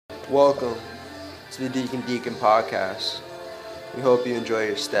Welcome to the Deacon podcast. We hope you enjoy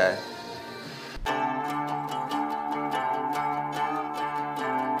your stay.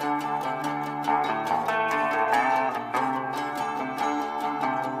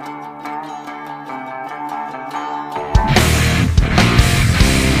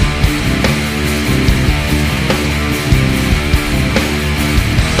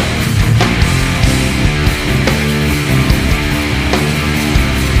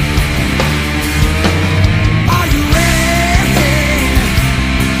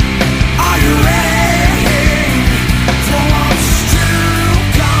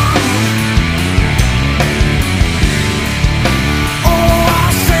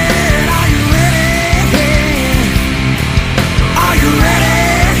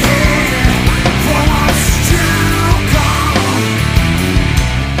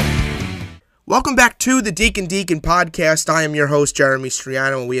 Welcome back to the Deacon podcast. I am your host, Jeremy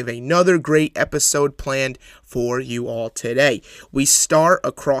Striano, and we have another great episode planned for you all today. We start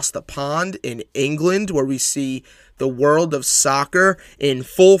across the pond in England, where we see the world of soccer in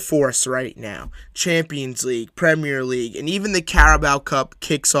full force right now. Champions League, Premier League, and even the Carabao Cup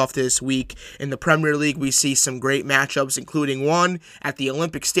kicks off this week. In the Premier League, we see some great matchups, including one at the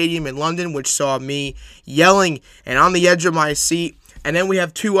Olympic Stadium in London, which saw me yelling and on the edge of my seat. And then we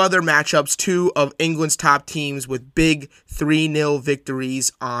have two other matchups, two of England's top teams with big 3-0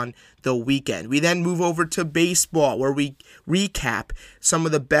 victories on the weekend. We then move over to baseball, where we recap some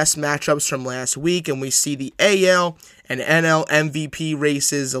of the best matchups from last week, and we see the AL and NL MVP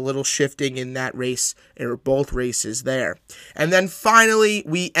races, a little shifting in that race, or both races there. And then finally,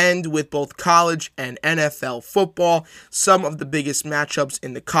 we end with both college and NFL football, some of the biggest matchups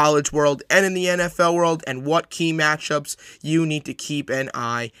in the college world and in the NFL world, and what key matchups you need to keep an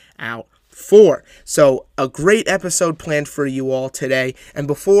eye out for. So a great episode planned for you all today. And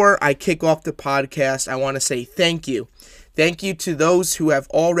before I kick off the podcast, I want to say thank you. Thank you to those who have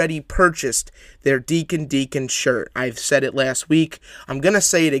already purchased their Deacon shirt. I've said it last week. I'm going to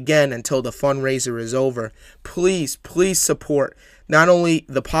say it again until the fundraiser is over. Please support not only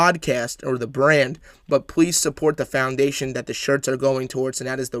the podcast or the brand, but please support the foundation that the shirts are going towards, and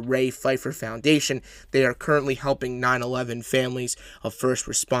that is the Ray Pfeiffer Foundation. They are currently helping 9/11 families of first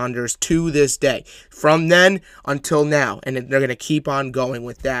responders to this day, from then until now, and they're going to keep on going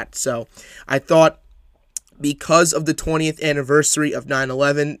with that. So I thought, because of the 20th anniversary of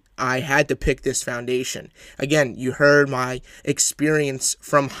 9/11, I had to pick this foundation. Again, you heard my experience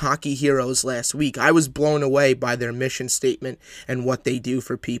from Hockey Heroes last week. I was blown away by their mission statement and what they do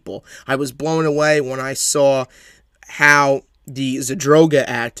for people. I was blown away when I saw how the Zadroga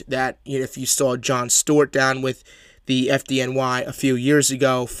Act, that, if you saw Jon Stewart down with the FDNY a few years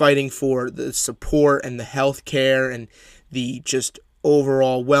ago, fighting for the support and the health care and the just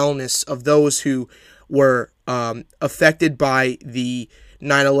overall wellness of those who were affected by the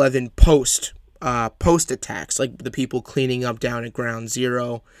 9/11 post attacks, like the people cleaning up down at Ground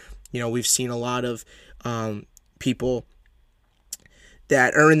Zero. We've seen a lot of people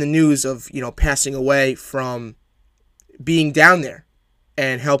that are in the news of, passing away from being down there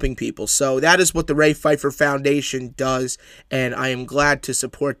and helping people. So that is what the Ray Pfeiffer Foundation does, and I am glad to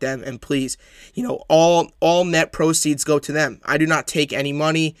support them. And please, all net proceeds go to them. I do not take any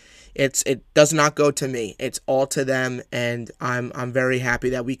money. It does not go to me. It's all to them, and I'm very happy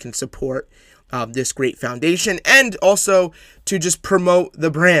that we can support this great foundation, and also to just promote the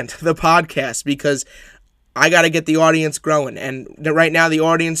brand, the podcast, because I got to get the audience growing. And right now the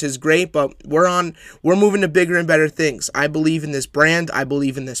audience is great, but we're moving to bigger and better things. I believe in this brand. I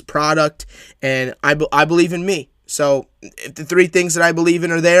believe in this product, and I believe in me. So if the three things that I believe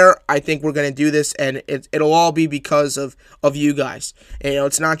in are there, I think we're going to do this, and it'll all be because of you guys. And,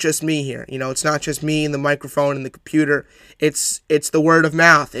 it's not just me here. It's not just me and the microphone and the computer. It's the word of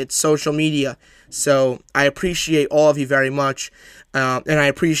mouth. It's social media. So I appreciate all of you very much, and I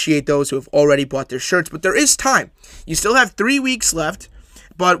appreciate those who have already bought their shirts. But there is time. You still have 3 weeks left.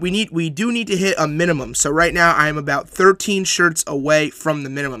 But we do need to hit a minimum. So right now I am about 13 shirts away from the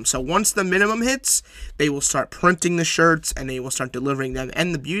minimum. So once the minimum hits, they will start printing the shirts and they will start delivering them.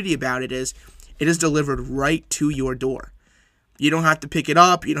 And the beauty about it is delivered right to your door. You don't have to pick it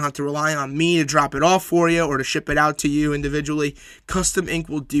up. You don't have to rely on me to drop it off for you or to ship it out to you individually. Custom Ink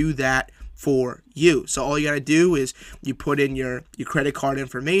will do that for you. So all you got to do is you put in your credit card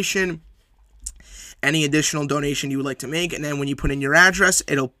information, any additional donation you would like to make, and then when you put in your address,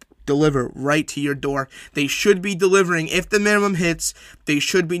 it'll deliver right to your door. They should be delivering, if the minimum hits, they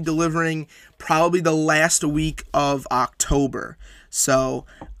should be delivering probably the last week of October. So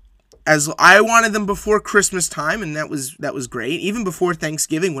as I wanted them before Christmas time, and that was great. Even before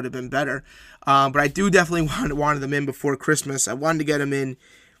Thanksgiving would have been better. But I do definitely wanted them in before Christmas. I wanted to get them in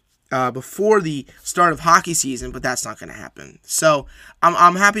before the start of hockey season, but that's not going to happen. So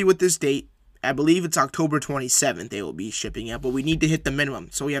I'm happy with this date. I believe it's October 27th they will be shipping out, but we need to hit the minimum.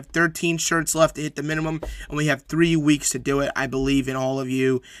 So we have 13 shirts left to hit the minimum, and we have 3 weeks to do it. I believe in all of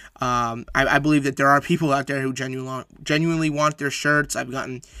you. I believe that there are people out there who genuinely want their shirts. I've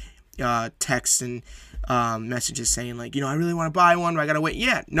gotten texts and messages saying, like, I really want to buy one, but I got to wait.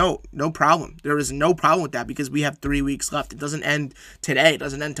 Yeah, no problem. There is no problem with that because we have 3 weeks left. It doesn't end today. It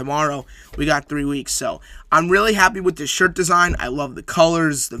doesn't end tomorrow. We got 3 weeks. So I'm really happy with this shirt design. I love the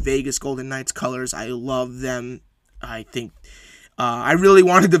colors, the Vegas Golden Knights colors. I love them. I think I really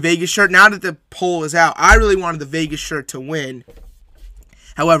wanted the Vegas shirt. Now that the poll is out, I really wanted the Vegas shirt to win.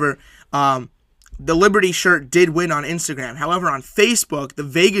 However, the Liberty shirt did win on Instagram. However, on Facebook, the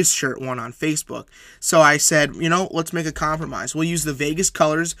Vegas shirt won on Facebook. So I said, let's make a compromise. We'll use the Vegas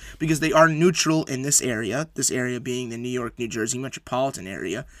colors because they are neutral in this area being the New York, New Jersey metropolitan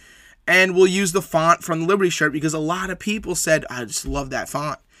area. And we'll use the font from the Liberty shirt because a lot of people said, I just love that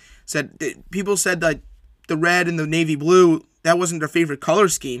font. People said that the red and the navy blue, that wasn't their favorite color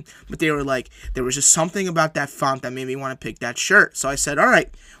scheme, but they were like, there was just something about that font that made me want to pick that shirt. So I said, all right,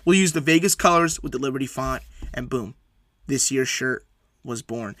 we'll use the Vegas colors with the Liberty font, and boom, this year's shirt was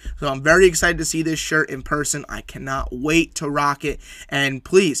born. So I'm very excited to see this shirt in person. I cannot wait to rock it. And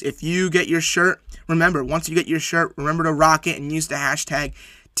please, if you get your shirt, remember, once you get your shirt, remember to rock it and use the hashtag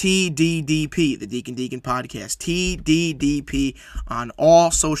TDDP, the Deacon Deacon Podcast, TDDP on all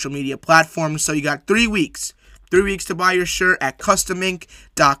social media platforms. So you got 3 weeks. 3 weeks to buy your shirt at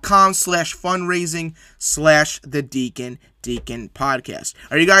customink.com/fundraising/the Deacon Podcast.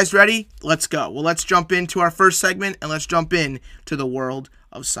 Are you guys ready? Let's go. Well, let's jump into our first segment and let's jump in to the world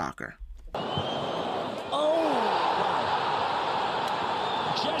of soccer. Jesse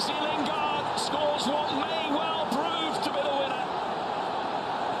Lingard scores what may well prove to be the winner.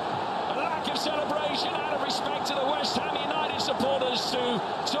 A lack of celebration out of respect to the West Ham United supporters who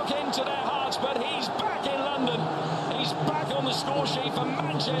took into their hearts, but he's back in London. He's back on the score sheet for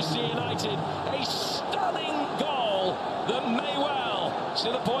Manchester United. A stunning goal that may well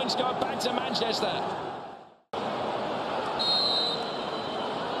see the points go back to Manchester.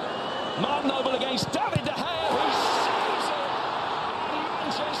 Mark Noble against David De Gea, who saves it. And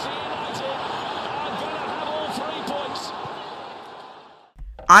Manchester United are going to have all 3 points.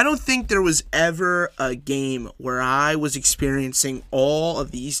 I don't think there was ever a game where I was experiencing all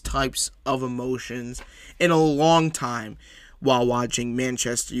of these types of emotions in a long time while watching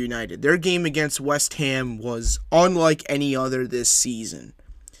Manchester United. Their game against West Ham was unlike any other this season,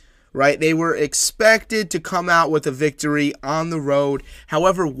 right? They were expected to come out with a victory on the road.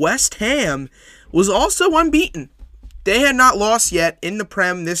 However, West Ham was also unbeaten. They had not lost yet in the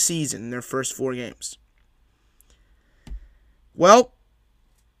Prem this season in their first 4 games. Well,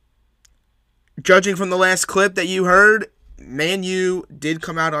 judging from the last clip that you heard, Man U did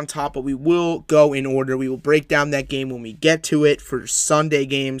come out on top, but we will go in order. We will break down that game when we get to it for Sunday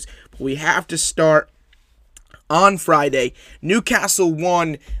games. But we have to start on Friday. Newcastle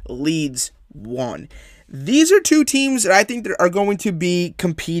 1, Leeds 1. These are 2 teams that I think that are going to be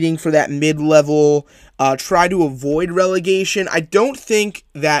competing for that mid-level, try to avoid relegation. I don't think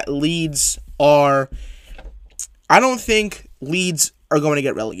Leeds are going to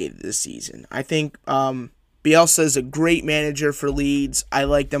get relegated this season. I think Bielsa is a great manager for Leeds. I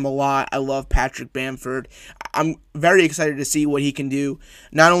like them a lot. I love Patrick Bamford. I'm very excited to see what he can do,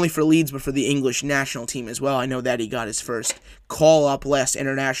 not only for Leeds, but for the English national team as well. I know that he got his first call-up last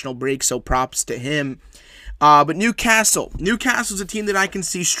international break, so props to him. But Newcastle's a team that I can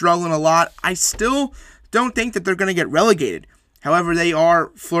see struggling a lot. I still don't think that they're going to get relegated. However, they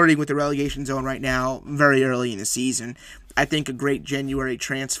are flirting with the relegation zone right now, very early in the season. I think a great January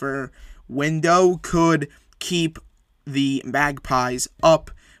transfer window could keep the Magpies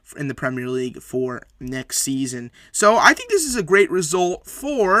up in the Premier League for next season. So I think this is a great result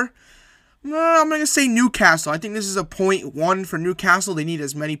for, I'm going to say Newcastle. I think this is a 0.1 for Newcastle. They need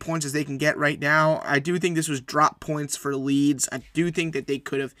as many points as they can get right now. I do think this was drop points for Leeds. I do think that they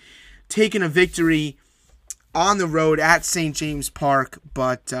could have taken a victory on the road at St. James Park.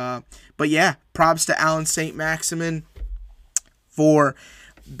 But yeah, props to Alan St. Maximin for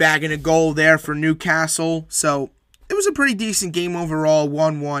bagging a goal there for Newcastle. So it was a pretty decent game overall,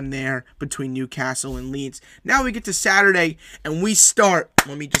 1-1 there between Newcastle and Leeds. Now we get to Saturday, and we start,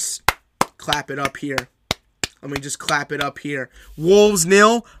 let me just clap it up here. Wolves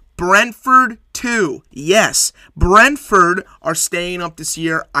 0, Brentford 2. Yes, Brentford are staying up this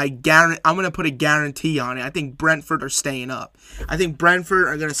year. I'm going to put a guarantee on it. I think Brentford are staying up. I think Brentford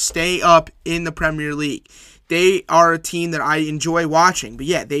are going to stay up in the Premier League. They are a team that I enjoy watching. But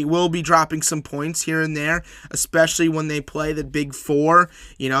yeah, they will be dropping some points here and there, especially when they play the big four,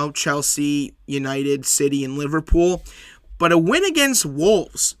 Chelsea, United, City, and Liverpool. But a win against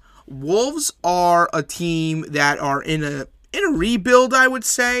Wolves. Wolves are a team that are in a rebuild, I would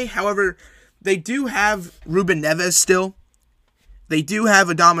say. However, they do have Ruben Neves still. They do have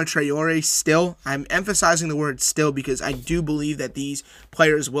Adama Traore still. I'm emphasizing the word still because I do believe that these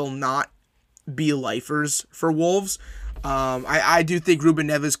players will not be lifers for Wolves. I do think Ruben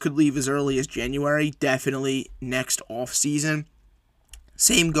Neves could leave as early as January, definitely next offseason.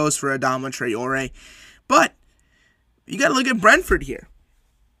 Same goes for Adama Traore. But you got to look at Brentford here.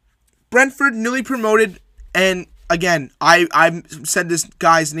 Brentford newly promoted, and again, I've said this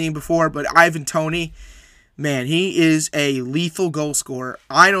guy's name before, but Ivan Toney, man, he is a lethal goal scorer.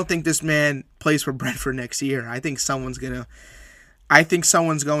 I don't think this man plays for Brentford next year. I think someone's going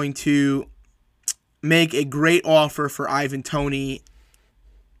to make a great offer for Ivan Toney.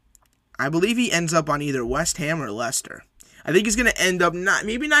 I believe he ends up on either West Ham or Leicester. I think he's going to end up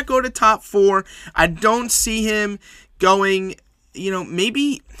maybe not go to top 4. I don't see him going,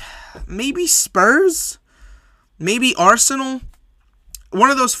 maybe Spurs, maybe Arsenal. One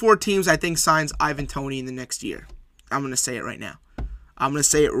of those 4 teams I think signs Ivan Toney in the next year. I'm going to say it right now.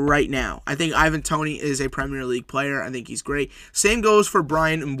 I think Ivan Toney is a Premier League player. I think he's great. Same goes for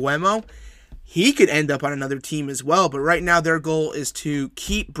Brian Mbeumo. He could end up on another team as well, but right now their goal is to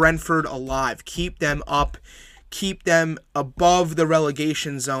keep Brentford alive, keep them up, keep them above the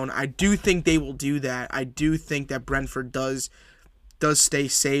relegation zone. I do think they will do that. I do think that Brentford does stay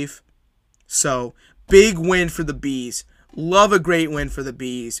safe. So, big win for the Bees. Love a great win for the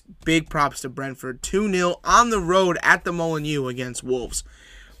Bees. Big props to Brentford. 2-0 on the road at the Molineux against Wolves.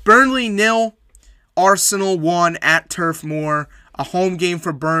 Burnley 0, Arsenal 1 at Turf Moor. A home game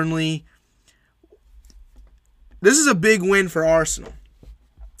for Burnley. This is a big win for Arsenal.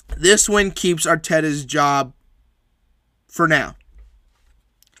 This win keeps Arteta's job for now.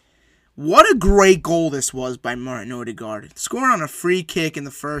 What a great goal this was by Martin Odegaard. Scoring on a free kick in the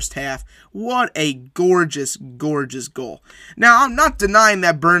first half. What a gorgeous, gorgeous goal. Now, I'm not denying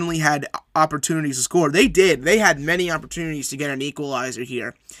that Burnley had opportunities to score. They did. They had many opportunities to get an equalizer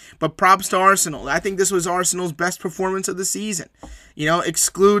here. But props to Arsenal. I think this was Arsenal's best performance of the season.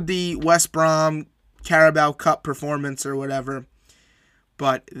 Exclude the West Brom Carabao Cup performance or whatever.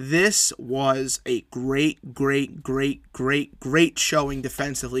 But this was a great showing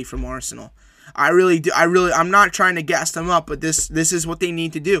defensively from Arsenal. I'm not trying to gas them up, but this is what they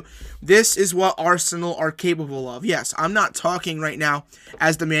need to do. This is what Arsenal are capable of. Yes, I'm not talking right now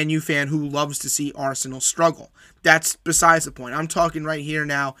as the Man U fan who loves to see Arsenal struggle. That's besides the point. I'm talking right here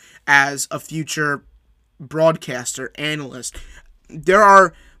now as a future broadcaster, analyst.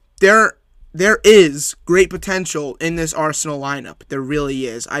 There is great potential in this Arsenal lineup. There really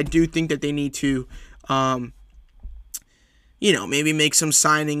is. I do think that they need to, maybe make some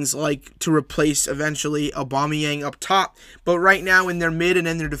signings like to replace eventually Aubameyang up top. But right now in their mid and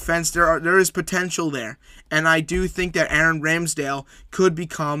in their defense, there is potential there. And I do think that Aaron Ramsdale could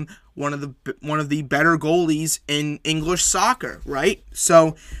become one of the better goalies in English soccer, right?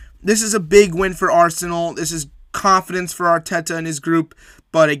 So this is a big win for Arsenal. This is confidence for Arteta and his group.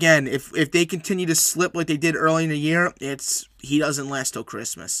 But again, if they continue to slip like they did early in the year, he doesn't last till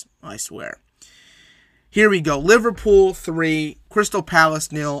Christmas, I swear. Here we go. Liverpool 3, Crystal Palace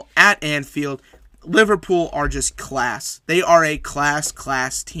 0 at Anfield. Liverpool are just class. They are a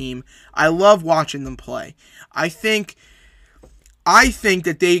class team. I love watching them play. I think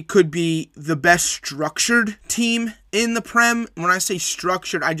that they could be the best structured team in the Prem. When I say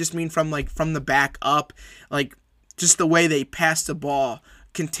structured, I just mean from the back up, like just the way they pass the ball,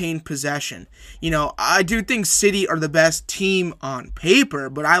 contain possession. I do think City are the best team on paper,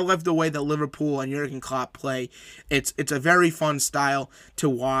 but I love the way that Liverpool and Jurgen Klopp play. It's a very fun style to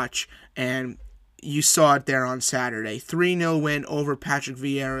watch, and you saw it there on Saturday. 3-0 win over Patrick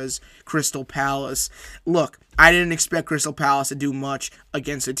Vieira's Crystal Palace. Look, I didn't expect Crystal Palace to do much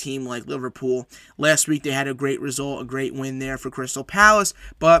against a team like Liverpool. Last week they had a great result, a great win there for Crystal Palace,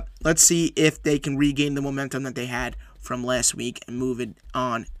 but let's see if they can regain the momentum that they had from last week and move it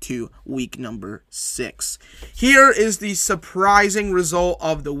on to week number 6. Here is the surprising result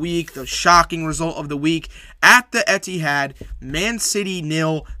of the week, the shocking result of the week. At the Etihad, Man City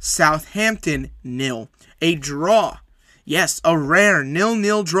 0, Southampton 0. A draw. Yes, a rare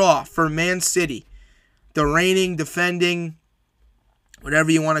 0-0 draw for Man City. The reigning, defending, whatever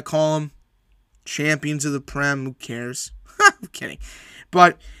you want to call them, Champions of the Prem, who cares? I'm kidding.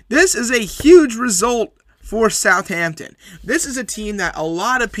 But this is a huge result for Southampton. This is a team that a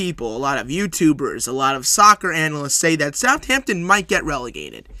lot of people, a lot of YouTubers, a lot of soccer analysts say that Southampton might get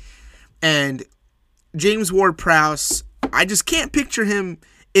relegated. And James Ward-Prowse, I just can't picture him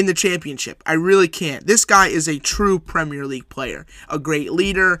in the championship. I really can't. This guy is a true Premier League player. A great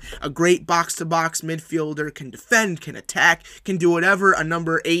leader, a great box-to-box midfielder, can defend, can attack, can do whatever a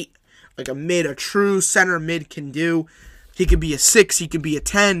number 8, like a true center mid can do. He could be a 6, he could be a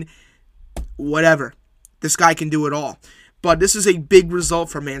 10, whatever. This guy can do it all. But this is a big result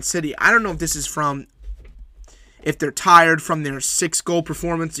for Man City. I don't know if this is if they're tired from their 6-goal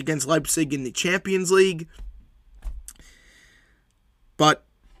performance against Leipzig in the Champions League. But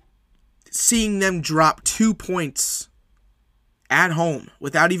seeing them drop 2 points at home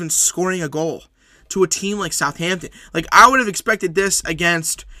without even scoring a goal to a team like Southampton. Like, I would have expected this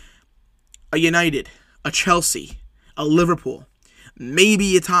against a United, a Chelsea, a Liverpool,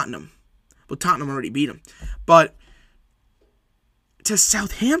 maybe a Tottenham. Well, Tottenham already beat them. But to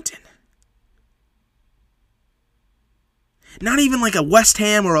Southampton. Not even like a West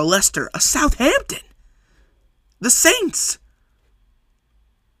Ham or a Leicester. A Southampton. The Saints.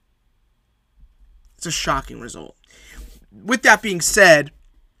 It's a shocking result. With that being said,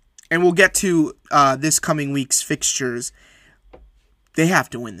 and we'll get to this coming week's fixtures, they have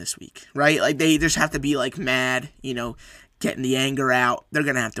to win this week, right? Like, they just have to be, like, mad, getting the anger out. They're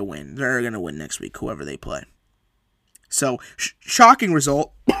going to have to win. They're going to win next week, whoever they play. So, shocking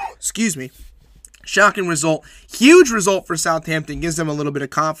result. Excuse me. Shocking result. Huge result for Southampton. Gives them a little bit of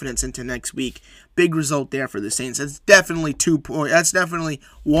confidence into next week. Big result there for the Saints. That's definitely 2 points. That's definitely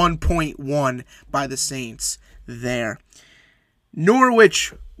 1.1 by the Saints there.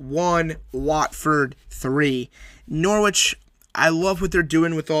 Norwich 1, Watford 3. Norwich, I love what they're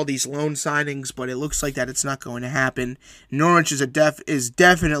doing with all these loan signings, but it looks like that it's not going to happen. Norwich is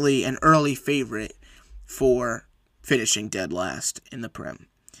definitely an early favorite for finishing dead last in the Prem.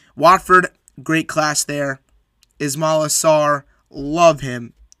 Watford, great class there. Ismail Assar, love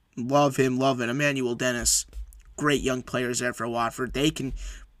him. Love him. Emmanuel Dennis, great young players there for Watford. They can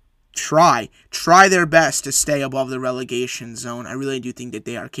try their best to stay above the relegation zone. I really do think that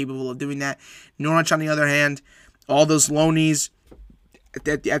they are capable of doing that. Norwich, on the other hand, all those loanees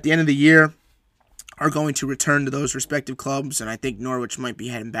at the end of the year are going to return to those respective clubs, and I think Norwich might be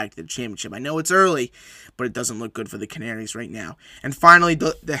heading back to the championship. I know it's early, but it doesn't look good for the Canaries right now. And finally,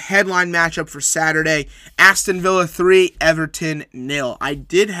 the headline matchup for Saturday, Aston Villa 3, Everton 0. I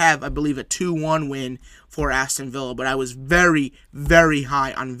did have, I believe, a 2-1 win for Aston Villa, but I was very, very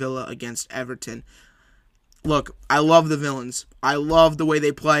high on Villa against Everton. Look, I love the Villains. I love the way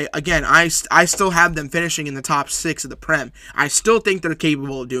they play. Again, I still have them finishing in the top 6 of the Prem. I still think they're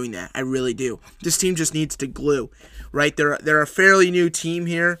capable of doing that. I really do. This team just needs to glue, right? They're a fairly new team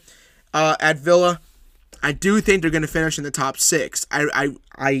here at Villa. I do think they're going to finish in the top 6.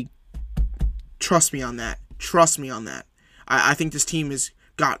 I trust me on that. Trust me on that. I think this team has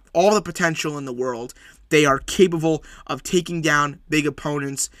got all the potential in the world. They are capable of taking down big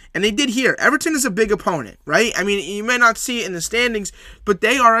opponents. And they did here. Everton is a big opponent, right? I mean, you may not see it in the standings, but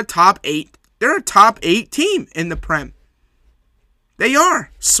they are a top 8. They're a top 8 team in the Prem. They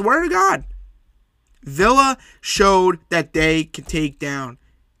are. Swear to God. Villa showed that they can take down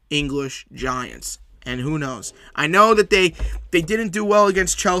English giants. And who knows? I know that they didn't do well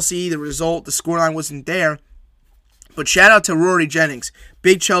against Chelsea. The scoreline wasn't there. But shout out to Rory Jennings,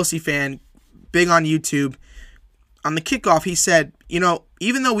 big Chelsea fan, big on YouTube. On the kickoff, he said,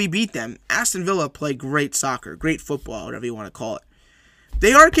 even though we beat them, Aston Villa play great soccer, great football, whatever you want to call it.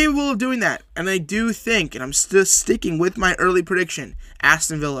 They are capable of doing that, and I do think, and I'm still sticking with my early prediction,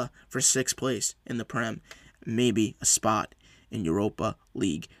 Aston Villa for 6th place in the Prem, maybe a spot in Europa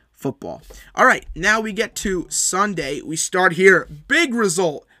League football. All right, now we get to Sunday. We start here. Big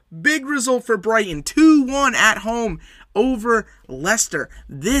result for Brighton, 2-1 at home over Leicester.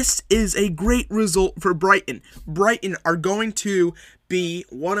 This is a great result for Brighton. Brighton are going to be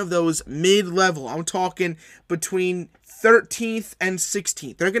one of those mid-level. I'm talking between 13th and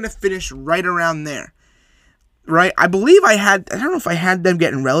 16th. They're going to finish right around there. Right? I don't know if I had them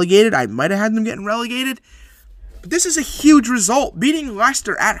getting relegated. I might have had them getting relegated. But this is a huge result. Beating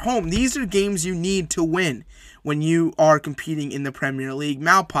Leicester at home. These are games you need to win when you are competing in the Premier League.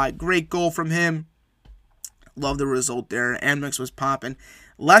 Malpai, great goal from him. Love the result there. Amix was popping.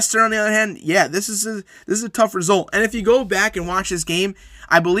 Leicester, on the other hand, yeah, this is a tough result. And if you go back and watch this game,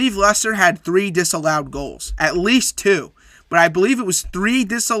 I believe Leicester had 3 disallowed goals. At least 2. But I believe it was 3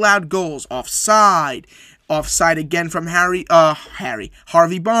 disallowed goals. Offside, Offside again from Harvey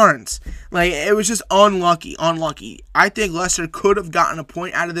Barnes. Like, it was just unlucky. I think Leicester could have gotten a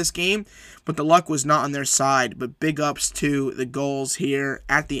point out of this game, but the luck was not on their side. But big ups to the goals here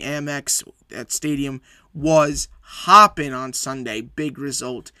at the Amex. That stadium was hopping on Sunday. Big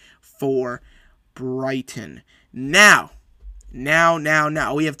result for Brighton. Now, we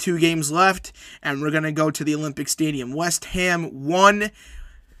have 2 games left, and we're going to go to the Olympic Stadium. West Ham 1,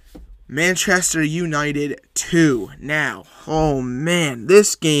 Manchester United 2. Now, oh man,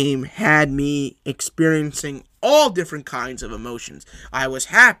 this game had me experiencing all different kinds of emotions. I was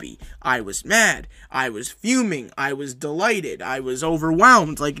happy, I was mad, I was fuming, I was delighted, I was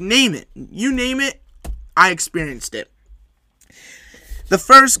overwhelmed, like name it. You name it, I experienced it. The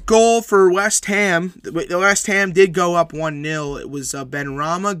first goal for West Ham, the West Ham did go up 1-0. It was a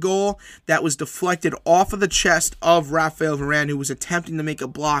Benrahma goal that was deflected off of the chest of Raphael Varane, who was attempting to make a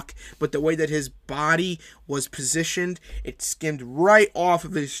block, but the way that his body was positioned, it skimmed right off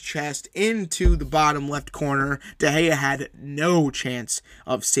of his chest into the bottom left corner. De Gea had no chance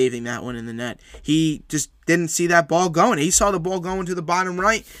of saving that one in the net. He just didn't see that ball going. He saw the ball going to the bottom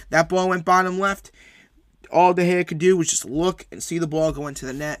right. That ball went bottom left. All De Gea could do was just look and see the ball go into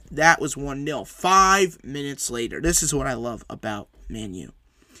the net. That was 1-0. 5 minutes later. This is what I love about Man U.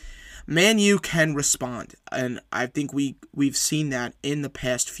 Man U can respond, and I think we've seen that in the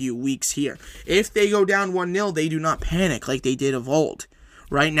past few weeks here. If they go down 1-0, they do not panic like they did of old.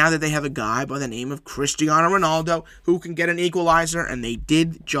 Right now that they have a guy by the name of Cristiano Ronaldo who can get an equalizer, and they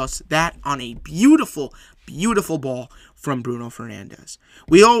did just that on a beautiful ball from Bruno Fernandes.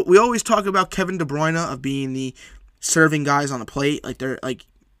 We always talk about Kevin De Bruyne of being the serving guys on the plate, like they're like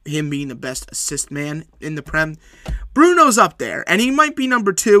him being the best assist man in the Prem. Bruno's up there, and he might be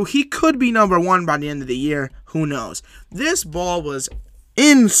number 2. He could be number 1 by the end of the year. Who knows? This ball was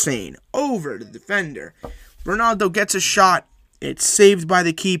insane over the defender. Ronaldo gets a shot. It's saved by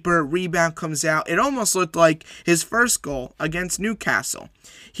the keeper. Rebound comes out. It almost looked like his first goal against Newcastle.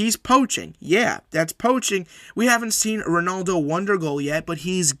 He's poaching. Yeah, that's poaching. We haven't seen a Ronaldo wonder goal yet, but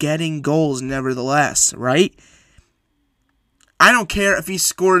he's getting goals nevertheless, right? I don't care if he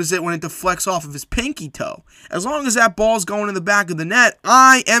scores it when it deflects off of his pinky toe. As long as that ball's going in the back of the net,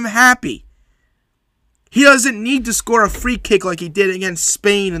 I am happy. He doesn't need to score a free kick like he did against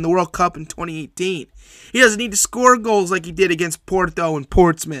Spain in the World Cup in 2018. He doesn't need to score goals like he did against Porto and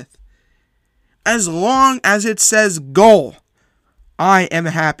Portsmouth. As long as it says goal, I am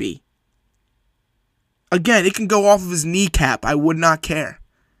happy. Again, it can go off of his kneecap. I would not care.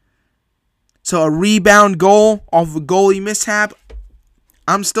 So a rebound goal off of a goalie mishap,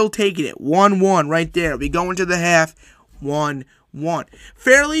 I'm still taking it. 1-1 right there. We go into the half. 1-1.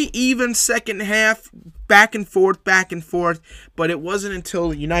 Fairly even second half. Back and forth. But it wasn't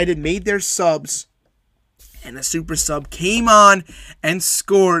until United made their subs and a super sub came on and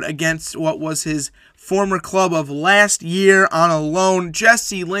scored against what was his former club of last year on a loan.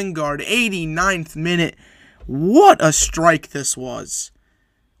 Jesse Lingard, 89th minute. What a strike this was.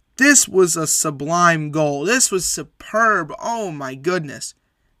 This was a sublime goal. This was superb. Oh my goodness.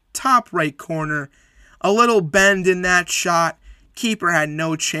 Top right corner. A little bend in that shot. Keeper had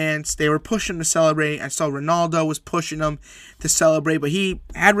no chance. They were pushing to celebrate. I saw Ronaldo was pushing him to celebrate, but he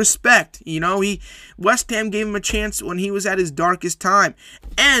had respect. West Ham gave him a chance when he was at his darkest time.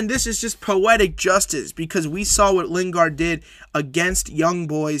 And this is just poetic justice because we saw what Lingard did against Young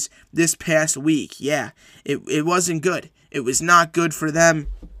Boys this past week. Yeah, it wasn't good. It was not good for them.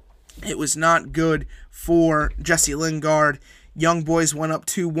 It was not good for Jesse Lingard. Young Boys went up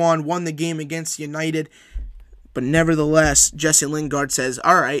 2-1, won the game against United. But nevertheless, Jesse Lingard says,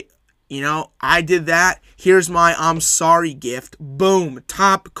 all right, I did that. Here's my I'm sorry gift. Boom,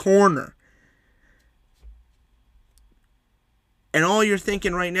 top corner. And all you're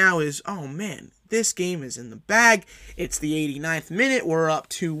thinking right now is, oh man, this game is in the bag. It's the 89th minute. We're up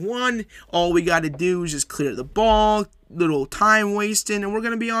 2-1. All we got to do is just clear the ball. Little time wasting, and we're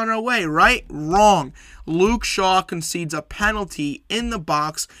going to be on our way, right? Wrong. Luke Shaw concedes a penalty in the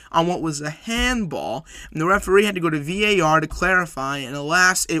box on what was a handball, and the referee had to go to VAR to clarify, and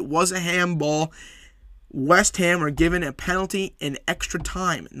alas, it was a handball. West Ham are given a penalty in extra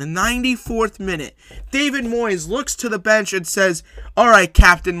time. In the 94th minute, David Moyes looks to the bench and says, all right,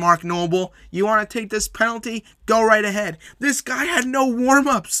 Captain Mark Noble, you want to take this penalty? Go right ahead. This guy had no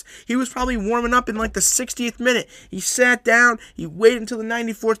warm-ups. He was probably warming up in like the 60th minute. He sat down. He waited until the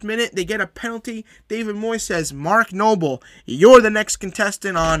 94th minute. They get a penalty. David Moyes says, Mark Noble, you're the next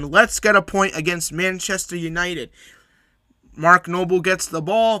contestant on Let's Get a Point against Manchester United. Mark Noble gets the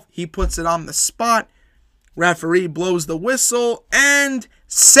ball. He puts it on the spot. Referee blows the whistle and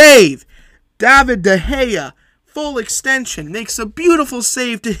save. David De Gea, full extension, makes a beautiful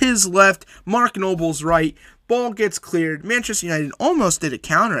save to his left, Mark Noble's right. Ball gets cleared. Manchester United almost did a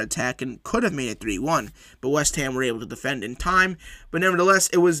counterattack and could have made it 3-1, but West Ham were able to defend in time. But nevertheless,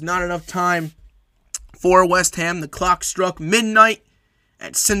 it was not enough time for West Ham. The clock struck midnight,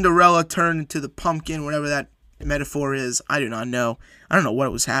 and Cinderella turned into the pumpkin, whatever that metaphor is. I do not know. I don't know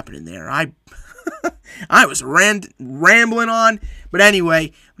what was happening there. I was rambling on. But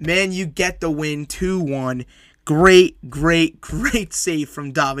anyway, Man U get the win 2-1. Great save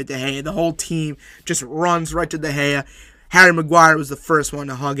from David De Gea. The whole team just runs right to De Gea. Harry Maguire was the first one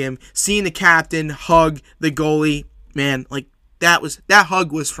to hug him. Seeing the captain hug the goalie, man, like that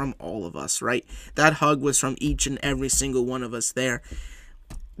hug was from all of us, right? That hug was from each and every single one of us there.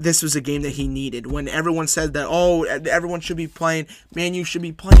 This was a game that he needed. When everyone said that, oh, everyone should be playing, Man U should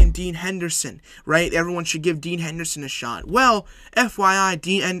be playing Dean Henderson, right? Everyone should give Dean Henderson a shot. Well, FYI,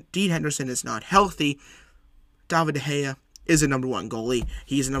 Dean Henderson is not healthy. David De Gea is a number one goalie.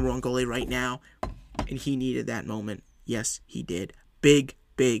 He's a number one goalie right now, and he needed that moment. Yes, he did. Big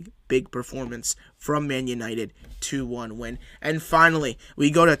performance from Man United. 2-1 win. And finally,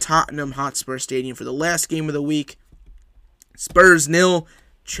 we go to Tottenham Hotspur Stadium for the last game of the week. Spurs 0,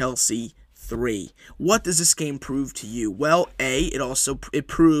 Chelsea 3. What does this game prove to you? Well, it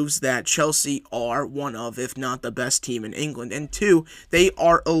proves that Chelsea are one of, if not the best team in England, and 2, they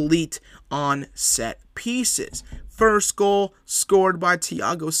are elite on set pieces. First goal scored by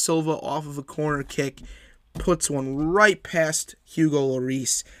Thiago Silva off of a corner kick, puts one right past Hugo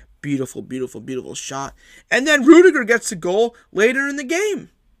Lloris. Beautiful shot. And then Rudiger gets a goal later in the game.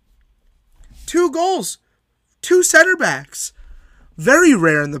 2 goals, 2 center backs. Very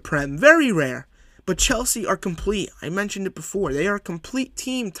rare in the Prem, very rare. But Chelsea are complete. I mentioned it before. They are a complete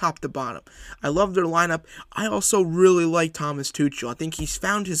team top to bottom. I love their lineup. I also really like Thomas Tuchel. I think he's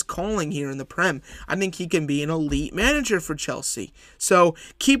found his calling here in the Prem. I think he can be an elite manager for Chelsea. So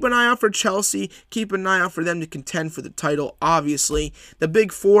keep an eye out for Chelsea. Keep an eye out for them to contend for the title, obviously. The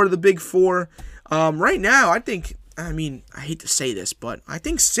Big Four. Right now, I hate to say this, but I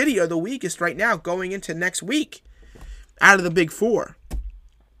think City are the weakest right now going into next week out of the Big Four.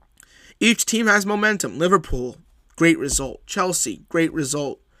 Each team has momentum. Liverpool, great result. Chelsea, great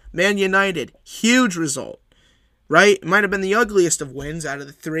result. Man United, huge result. Right? It might have been the ugliest of wins out of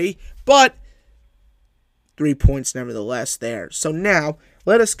the 3, but 3 points nevertheless there. So now,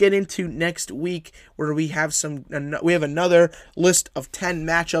 let us get into next week where we have another list of 10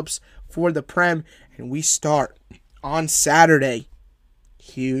 matchups for the Prem, and we start on Saturday.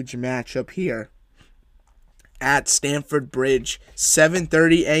 Huge matchup here at Stamford Bridge,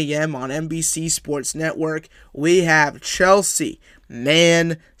 7:30 a.m. on NBC Sports Network. We have Chelsea,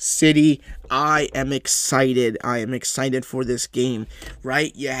 Man City. I am excited. For this game,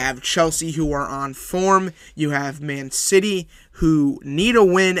 right? You have Chelsea, who are on form. You have Man City, who need a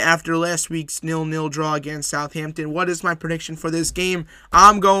win after last week's 0-0 draw against Southampton. What is my prediction for this game?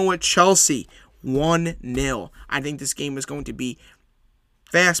 I'm going with Chelsea, 1-0. I think this game is going to be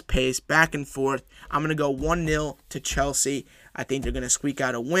fast-paced, back and forth. I'm going to go 1-0 to Chelsea. I think they're going to squeak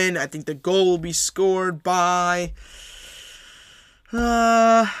out a win. I think the goal will be scored by...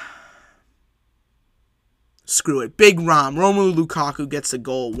 screw it. Big Rom. Romelu Lukaku gets the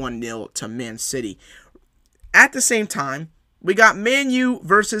goal, 1-0 to Man City. At the same time, we got Man U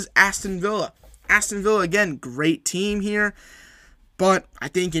versus Aston Villa. Aston Villa, again, great team here. But I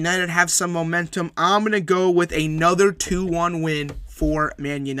think United have some momentum. I'm going to go with another 2-1 win for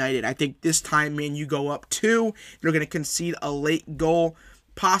Man United. I think this time Man U go up 2. They're going to concede a late goal,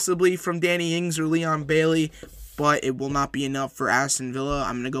 possibly from Danny Ings or Leon Bailey, but it will not be enough for Aston Villa.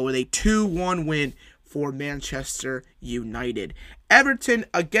 I'm going to go with a 2-1 win for Manchester United. Everton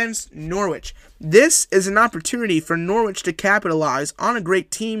against Norwich. This is an opportunity for Norwich to capitalize on a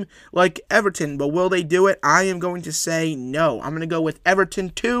great team like Everton, but will they do it? I am going to say no. I'm going to go with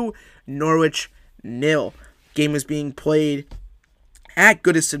Everton 2, Norwich 0. Game is being played at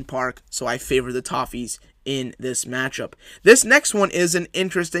Goodison Park, so I favor the Toffees in this matchup. This next one is an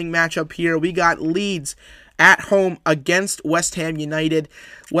interesting matchup here. We got Leeds at home against West Ham United.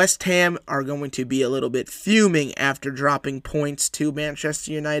 West Ham are going to be a little bit fuming after dropping points to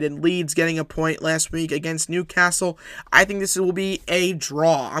Manchester United. Leeds getting a point last week against Newcastle. I think this will be a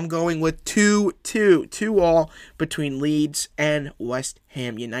draw. I'm going with 2-2 between Leeds and West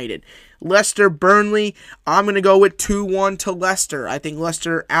Ham United. Leicester Burnley, I'm going to go with 2-1 to Leicester. I think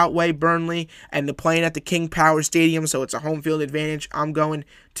Leicester outweigh Burnley, and they're playing at the King Power Stadium, so it's a home field advantage. I'm going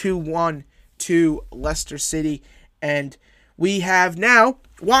 2-1 to Leicester City. And we have now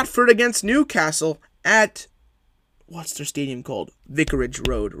Watford against Newcastle at what's their stadium called? Vicarage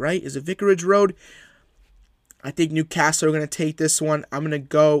Road, right? Is it Vicarage Road? I think Newcastle are going to take this one. I'm going to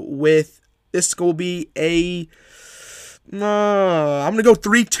go with, this will be I'm going to go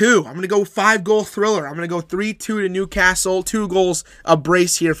 3-2. I'm going to go 5-goal thriller. I'm going to go 3-2 to Newcastle. 2 goals, a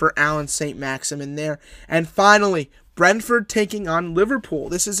brace here for Alan St. Maximin there. And finally, Brentford taking on Liverpool.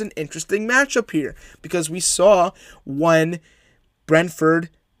 This is an interesting matchup here because we saw when Brentford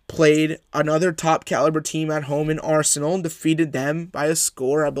played another top caliber team at home in Arsenal and defeated them by a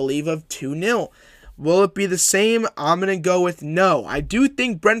score, I believe, of 2-0. Will it be the same? I'm going to go with no. I do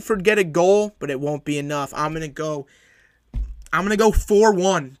think Brentford get a goal, but it won't be enough. I'm going to go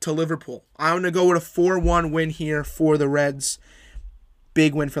 4-1 to Liverpool. I'm going to go with a 4-1 win here for the Reds.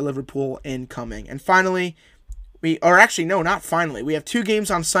 Big win for Liverpool incoming. And finally, we have 2 games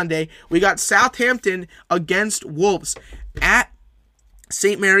on Sunday. We got Southampton against Wolves at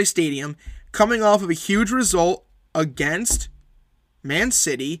St. Mary's Stadium, coming off of a huge result against Man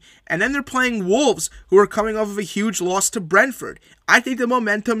City, and then they're playing Wolves, who are coming off of a huge loss to Brentford. I think the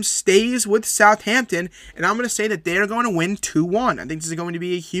momentum stays with Southampton, and I'm going to say that they're going to win 2-1. I think this is going to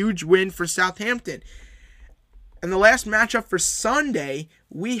be a huge win for Southampton. And the last matchup for Sunday,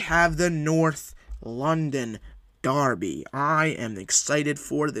 we have the North London Derby. I am excited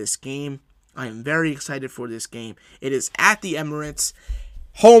for this game. I am very excited for this game. It is at the Emirates,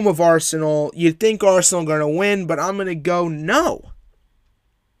 home of Arsenal. You'd think Arsenal are going to win, but I'm going to go no.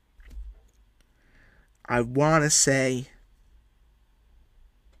 I want to say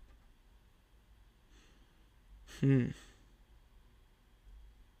 2-0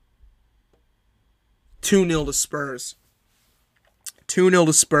 to Spurs. 2-0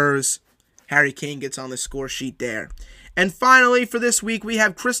 to Spurs. Harry Kane gets on the score sheet there. And finally, for this week, we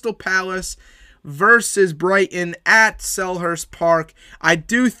have Crystal Palace versus Brighton at Selhurst Park. I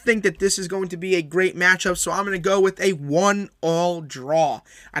do think that this is going to be a great matchup, so I'm going to go with a 1-1 draw.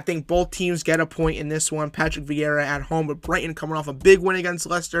 I think both teams get a point in this one. Patrick Vieira at home, but Brighton coming off a big win against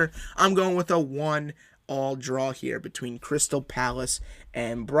Leicester. I'm going with a 1-1 draw here between Crystal Palace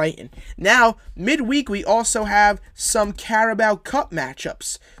and Brighton. Now, midweek, we also have some Carabao Cup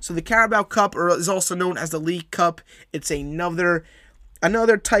matchups. So the Carabao Cup is also known as the League Cup. It's another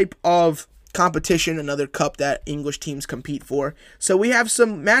type of competition, another cup that English teams compete for. So we have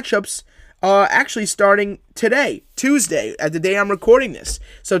some matchups actually starting today, Tuesday, at the day I'm recording this.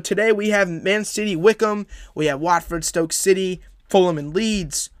 So today we have Man City Wickham, we have Watford Stoke City, Fulham and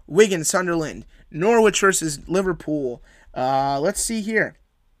Leeds, Wigan Sunderland, Norwich versus Liverpool. Let's see here.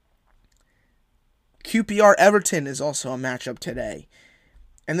 QPR Everton is also a matchup today.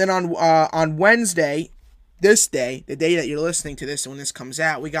 And then on Wednesday, this day, the day that you're listening to this when this comes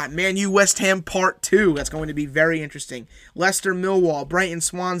out, we got Man U West Ham Part 2. That's going to be very interesting. Leicester Millwall, Brighton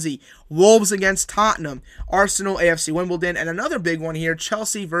Swansea, Wolves against Tottenham, Arsenal AFC Wimbledon, and another big one here,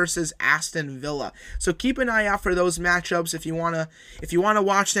 Chelsea versus Aston Villa. So keep an eye out for those matchups. If you wanna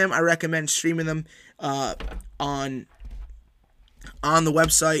watch them, I recommend streaming them on the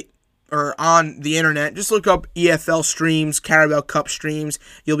website or on the internet. Just look up EFL streams, Carabao Cup streams.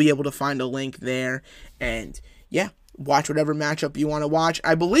 You'll be able to find a link there. And yeah, watch whatever matchup you want to watch.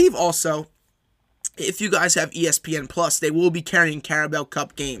 I believe also, if you guys have ESPN Plus, they will be carrying Carabao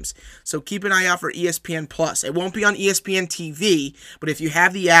Cup games. So keep an eye out for ESPN Plus. It won't be on ESPN TV, but if you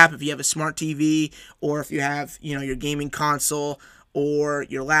have the app, if you have a smart TV, or if you have, your gaming console or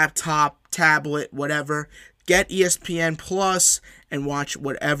your laptop, tablet, whatever, get ESPN Plus and watch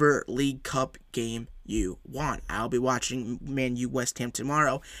whatever League Cup game you want. I'll be watching Man U West Ham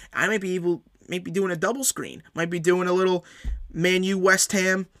tomorrow. I might be doing a double screen. Might be doing a little Man U West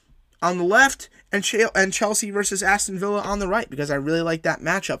Ham on the left and Chelsea versus Aston Villa on the right, because I really like that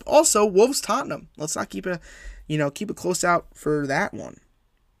matchup. Also, Wolves Tottenham. Let's not keep a close out for that one.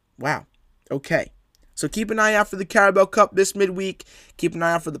 Wow. Okay. So keep an eye out for the Carabao Cup this midweek. Keep an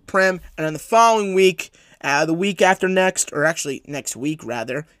eye out for the Prem, and then the following week, the week after next, or actually next week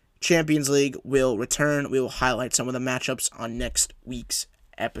rather, Champions League will return. We will highlight some of the matchups on next week's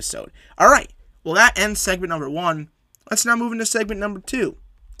episode. All right. Well, that ends segment number 1. Let's now move into segment number 2.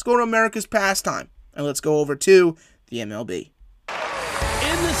 Let's go to America's pastime, and let's go over to the MLB.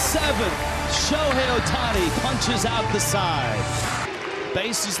 In the 7th, Shohei Ohtani punches out the side.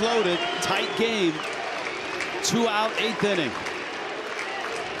 Bases loaded, tight game. 2 out, 8th inning.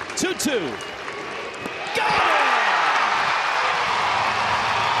 2-2. Got it!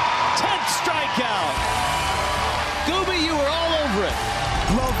 10th strikeout. Gooby, you were all over it.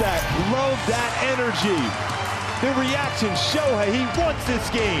 Love that energy. The reaction, Shohei, he wants this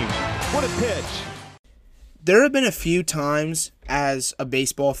game. What a pitch. There have been a few times as a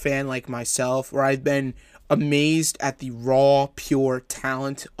baseball fan like myself where I've been amazed at the raw, pure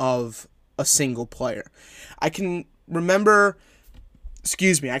talent of a single player. I can remember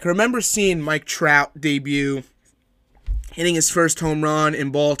seeing Mike Trout debut, hitting his first home run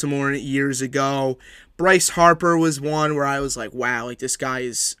in Baltimore years ago. Bryce Harper was one where I was like, wow, like this guy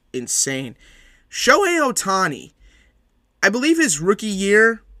is insane. Shohei Ohtani, I believe his rookie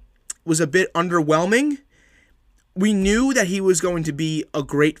year was a bit underwhelming. We knew that he was going to be a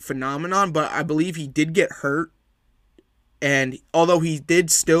great phenomenon, but I believe he did get hurt. And although he did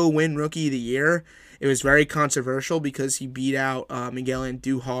still win Rookie of the Year, it was very controversial because he beat out Miguel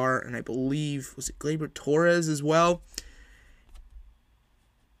Andujar, and I believe, was it Gleyber Torres as well?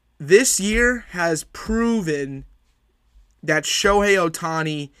 This year has proven that Shohei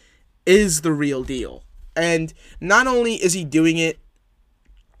Ohtani is the real deal. And not only is he doing it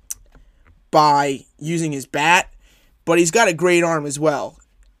by using his bat, but he's got a great arm as well.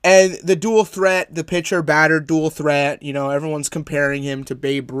 And the dual threat, the pitcher-batter dual threat, everyone's comparing him to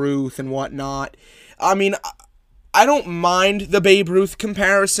Babe Ruth and whatnot. I mean, I don't mind the Babe Ruth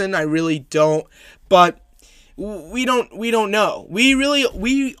comparison. I really don't. But we don't know.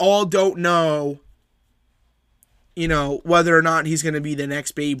 We all don't know, whether or not he's going to be the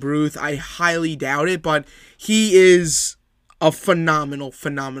next Babe Ruth. I highly doubt it, but he is a phenomenal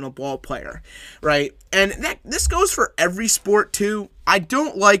ball player, right? And this goes for every sport too. I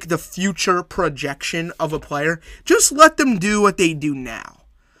don't like the future projection of a player. Just let them do what they do now,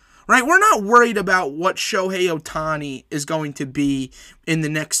 right? We're not worried about what Shohei Ohtani is going to be in the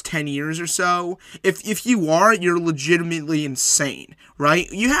next 10 years or so. If you are, you're legitimately insane, right?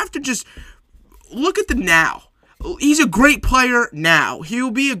 You have to just look at the now. He's a great player now. He'll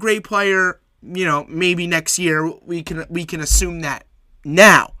be a great player, maybe next year. We can assume that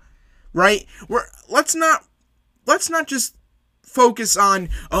now, right? Let's not just focus on,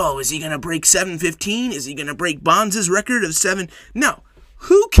 is he going to break 715? Is he going to break Bonds' record of 7? No.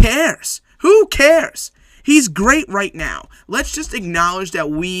 Who cares? Who cares? He's great right now. Let's just acknowledge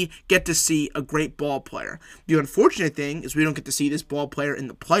that we get to see a great ball player. The unfortunate thing is we don't get to see this ball player in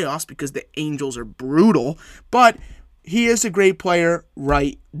the playoffs because the Angels are brutal, but he is a great player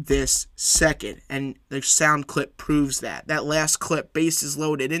right this second, and the sound clip proves that. That last clip, bases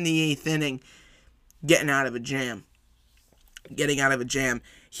loaded in the 8th inning, getting out of a jam.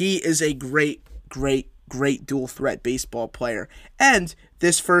 He is a great dual threat baseball player. And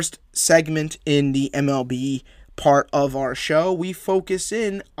this first segment in the MLB part of our show, we focus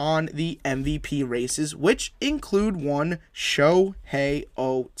in on the MVP races, which include one Shohei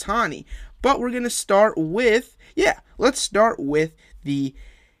Ohtani. But we're going to start with, let's start with the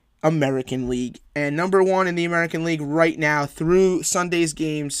American League. And number one in the American League right now through Sunday's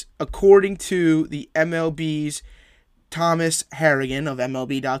games, according to the MLB's Thomas Harrigan of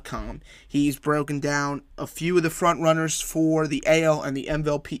MLB.com. He's broken down a few of the front runners for the AL and the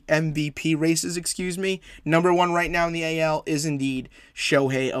MVP races, Number one right now in the AL is indeed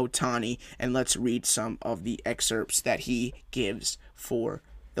Shohei Ohtani, and let's read some of the excerpts that he gives for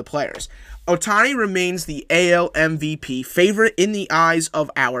the players. Ohtani remains the AL MVP favorite in the eyes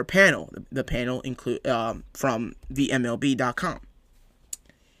of our panel. The panel include from the MLB.com.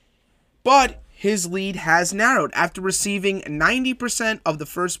 But his lead has narrowed. After receiving 90% of the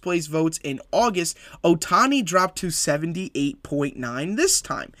first place votes in August, Ohtani dropped to 78.9 this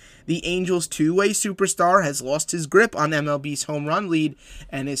time. The Angels' two-way superstar has lost his grip on MLB's home run lead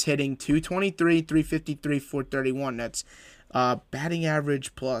and is hitting 223, 353, 431. That's batting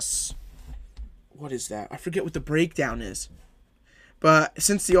average plus, what is that? I forget what the breakdown is. But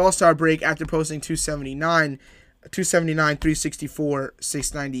since the All-Star break, after posting 279, 364,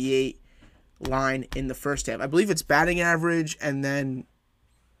 698, line in the first half. I believe it's batting average, and then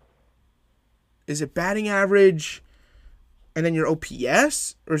is it batting average and then your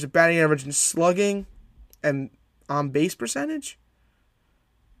OPS, or is it batting average and slugging and on base percentage?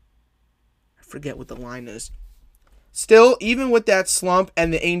 I forget what the line is. Still, even with that slump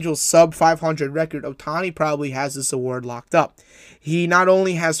and the Angels sub 500 record, Ohtani probably has this award locked up. He not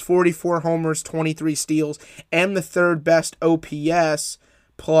only has 44 homers, 23 steals, and the third best OPS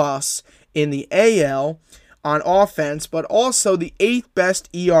plus in the AL on offense, but also the 8th best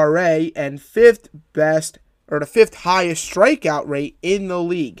ERA and the 5th highest strikeout rate in the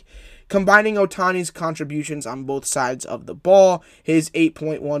league. Combining Ohtani's contributions on both sides of the ball, his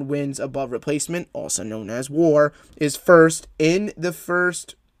 8.1 wins above replacement, also known as WAR, is first in the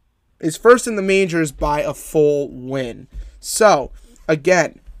majors by a full win. So,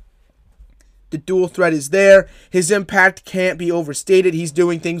 again, the dual threat is there. His impact can't be overstated. He's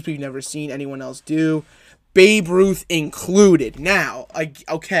doing things we've never seen anyone else do, Babe Ruth included. Now,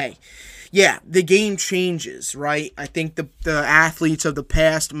 okay, yeah, the game changes, right? I think the athletes of the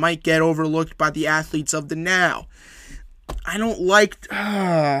past might get overlooked by the athletes of the now. I don't like.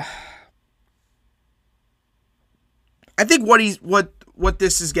 I think what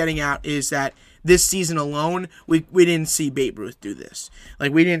this is getting at is that this season alone, we didn't see Babe Ruth do this.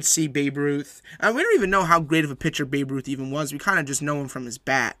 Like, we didn't see Babe Ruth. We don't even know how great of a pitcher Babe Ruth even was. We kind of just know him from his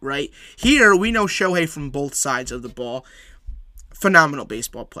bat, right? Here, we know Shohei from both sides of the ball. Phenomenal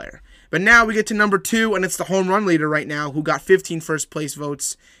baseball player. But now we get to number 2, and it's the home run leader right now, who got 15 first-place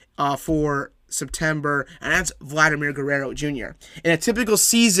votes for September, and that's Vladimir Guerrero Jr. In a typical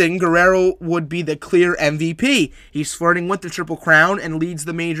season, Guerrero would be the clear MVP. He's flirting with the Triple Crown and leads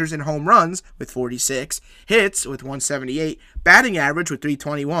the majors in home runs with 46, hits with 178, batting average with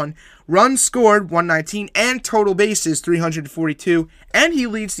 321, runs scored 119, and total bases 342, and he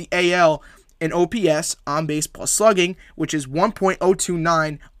leads the AL in OPS, on base plus slugging, which is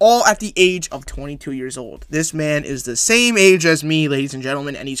 1.029, all at the age of 22 years old. This man is the same age as me, ladies and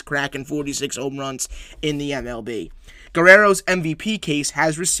gentlemen, and he's cracking 46 home runs in the MLB. Guerrero's MVP case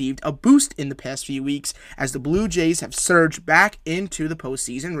has received a boost in the past few weeks as the Blue Jays have surged back into the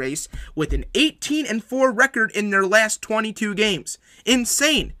postseason race with an 18-4 record in their last 22 games.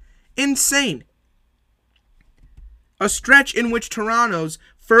 Insane. A stretch in which Toronto's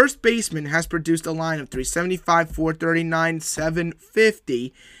first baseman has produced a line of 375, 439,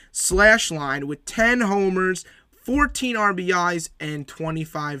 750 slash line with 10 homers, 14 RBIs, and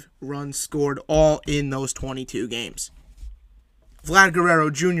 25 runs scored, all in those 22 games. Vlad Guerrero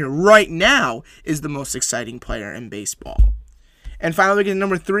Jr. right now is the most exciting player in baseball. And finally, we get to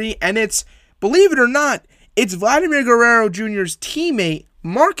number 3, and it's, believe it or not, it's Vladimir Guerrero Jr.'s teammate,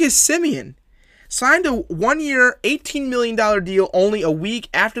 Marcus Semien. Signed a 1-year, $18 million deal only a week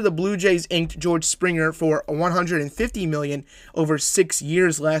after the Blue Jays inked George Springer for $150 million over 6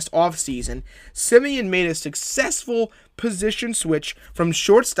 years last offseason. Semien made a successful position switch from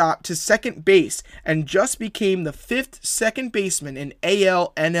shortstop to second base and just became the 5th second baseman in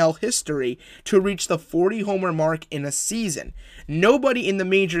AL-NL history to reach the 40-homer mark in a season. Nobody in the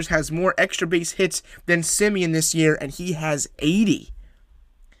majors has more extra base hits than Semien this year, and he has 80.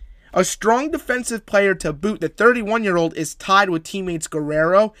 A strong defensive player to boot, the 31-year-old is tied with teammates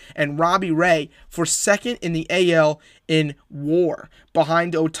Guerrero and Robbie Ray for second in the AL in WAR,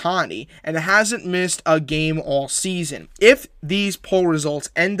 behind Ohtani, and hasn't missed a game all season. If these poll results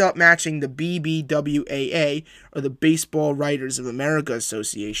end up matching the BBWAA, or the Baseball Writers of America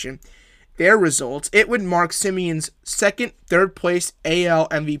Association, their results, it would mark Semien's second third-place AL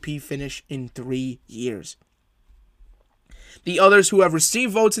MVP finish in 3 years. The others who have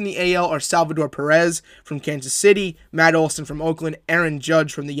received votes in the AL are Salvador Perez from Kansas City, Matt Olson from Oakland, Aaron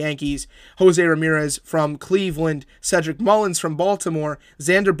Judge from the Yankees, Jose Ramirez from Cleveland, Cedric Mullins from Baltimore,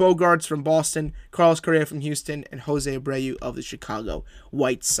 Xander Bogaerts from Boston, Carlos Correa from Houston, and Jose Abreu of the Chicago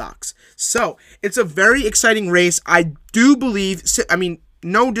White Sox. So, it's a very exciting race. I do believe,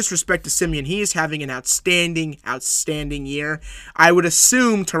 no disrespect to Semien, he is having an outstanding year. I would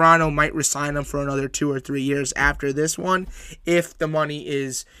assume Toronto might resign him for another 2 or 3 years after this one, if the money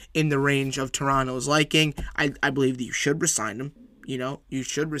is in the range of Toronto's liking. I believe that you should resign him. You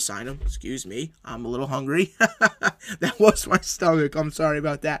should resign him. Excuse me, I'm a little hungry. That was my stomach. I'm sorry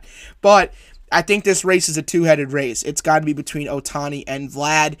about that. But I think this race is a two-headed race. It's got to be between Ohtani and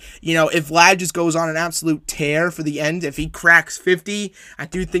Vlad. If Vlad just goes on an absolute tear for the end, if he cracks 50, I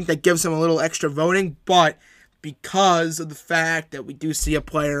do think that gives him a little extra voting. But because of the fact that we do see a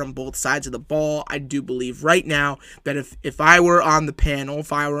player on both sides of the ball, I do believe right now that if I were on the panel,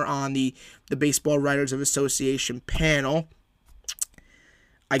 if I were on the Baseball Writers of Association panel,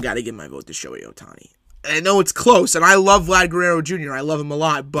 I got to give my vote to Shohei Ohtani. I know it's close, and I love Vlad Guerrero Jr. I love him a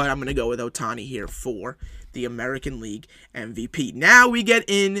lot, but I'm going to go with Ohtani here for the American League MVP. Now we get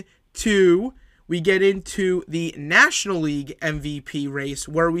into the National League MVP race,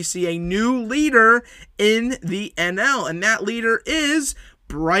 where we see a new leader in the NL, and that leader is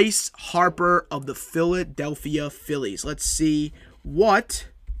Bryce Harper of the Philadelphia Phillies. Let's see what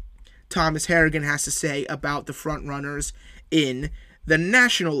Thomas Harrigan has to say about the frontrunners in the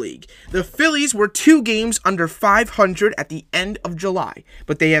National League. The Phillies were 2 games under 500 at the end of July,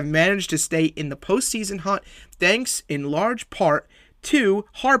 but they have managed to stay in the postseason hunt thanks in large part to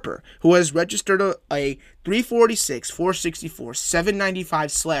Harper, who has registered a 346, 464,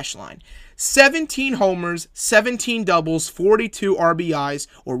 795 slash line, 17 homers, 17 doubles, 42 RBIs,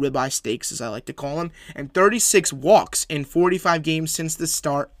 or ribeye steaks as I like to call them, and 36 walks in 45 games since the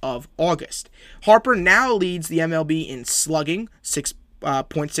start of August. Harper now leads the MLB in slugging,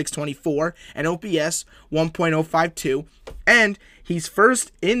 .624, and OPS 1.052, and he's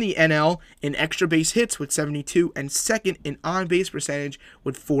first in the NL in extra base hits with 72, and second in on-base percentage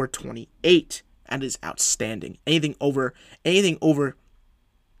with 428. That is outstanding. Anything over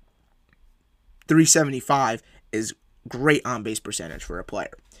 375 is great on-base percentage for a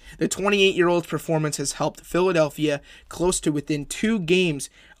player. The 28-year-old's performance has helped Philadelphia close to within 2 games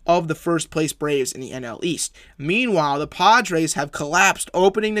of the first-place Braves in the NL East. Meanwhile, the Padres have collapsed,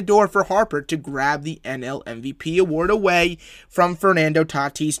 opening the door for Harper to grab the NL MVP award away from Fernando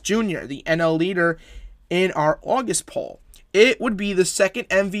Tatis Jr., the NL leader in our August poll. It would be the second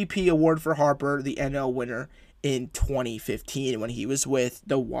MVP award for Harper, the NL winner, in 2015 when he was with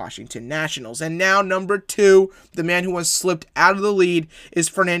the Washington Nationals. And now number 2, the man who has slipped out of the lead, is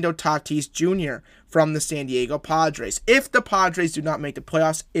Fernando Tatis Jr. from the San Diego Padres. If the Padres do not make the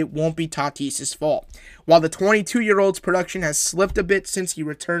playoffs, it won't be Tatis' fault. While the 22-year-old's production has slipped a bit since he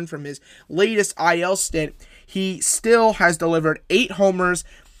returned from his latest IL stint, he still has delivered 8 homers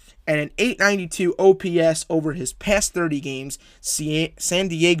and an .892 OPS over his past 30 games. San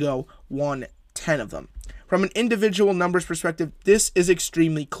Diego won 10 of them. From an individual numbers perspective, this is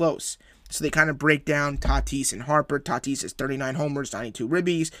extremely close. So they kind of break down Tatis and Harper. Tatis has 39 homers, 92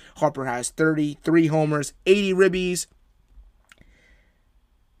 ribbies. Harper has 33 homers, 80 ribbies.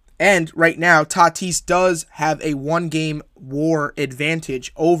 And right now, Tatis does have a 1-game WAR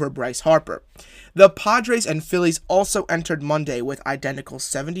advantage over Bryce Harper. The Padres and Phillies also entered Monday with identical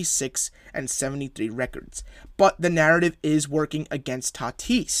 76 and 73 records. But the narrative is working against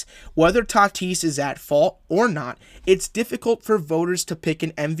Tatis. Whether Tatis is at fault or not, it's difficult for voters to pick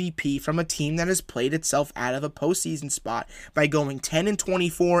an MVP from a team that has played itself out of a postseason spot by going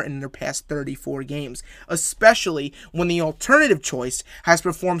 10-24 in their past 34 games, especially when the alternative choice has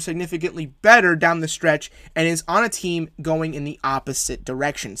performed significantly better down the stretch and is on a team going in the opposite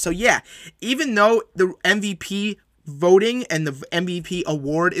direction. So yeah, even though the MVP voting and the MVP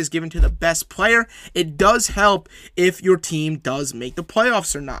award is given to the best player, it does help if your team does make the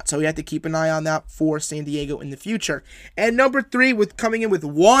playoffs or not. So we have to keep an eye on that for San Diego in the future. And number 3, with coming in with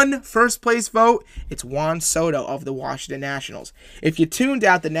 1 first place vote, it's Juan Soto of the Washington Nationals. If you tuned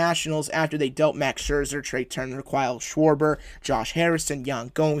out the Nationals after they dealt Max Scherzer, Trey Turner, Kyle Schwarber, Josh Harrison,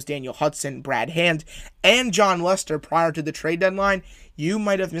 Yan Gomes, Daniel Hudson, Brad Hand, and John Lester prior to the trade deadline, you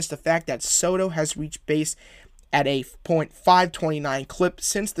might have missed the fact that Soto has reached base at a .529 clip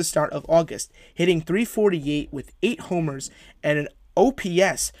since the start of August, hitting .348 with 8 homers and an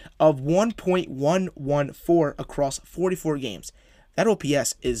OPS of 1.114 across 44 games. That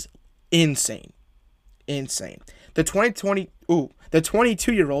OPS is insane. Insane. The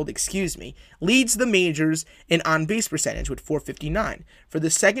 22-year-old, leads the majors in on-base percentage with .459 for the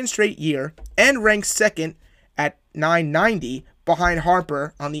second straight year and ranks second at .990 behind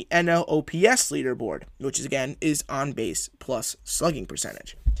Harper on the NL OPS leaderboard, which again is on base plus slugging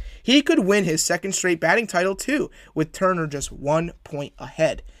percentage. He could win his second straight batting title too, with Turner just 1 point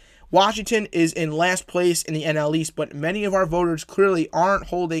ahead. Washington is in last place in the NL East, but many of our voters clearly aren't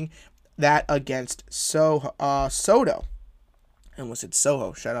holding that against Soto. I almost said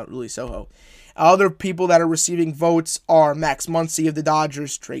Soho. Shout out Louis Soho. Other people that are receiving votes are Max Muncy of the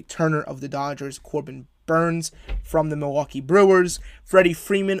Dodgers, Trey Turner of the Dodgers, Corbin Burns from the Milwaukee Brewers, Freddie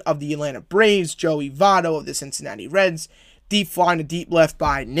Freeman of the Atlanta Braves, Joey Votto of the Cincinnati Reds, deep fly to deep left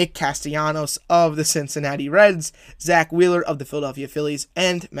by Nick Castellanos of the Cincinnati Reds, Zach Wheeler of the Philadelphia Phillies,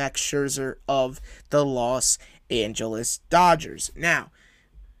 and Max Scherzer of the Los Angeles Dodgers. Now,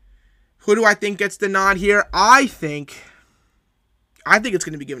 who do I think gets the nod here? I think it's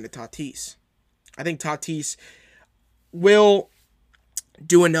going to be given to Tatis. I think Tatis will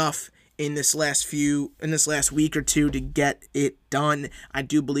do enough in this last week or two to get it done. I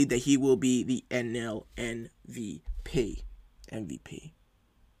do believe that he will be the NL MVP. MVP,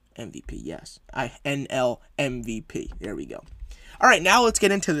 yes. NL MVP. There we go. All right, now let's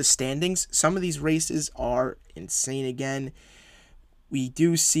get into the standings. Some of these races are insane again. We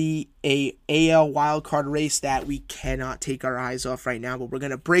do see a AL wildcard race that we cannot take our eyes off right now, but we're going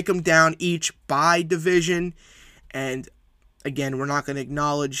to break them down each by division. And again, we're not going to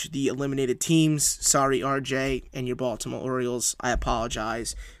acknowledge the eliminated teams. Sorry, RJ and your Baltimore Orioles. I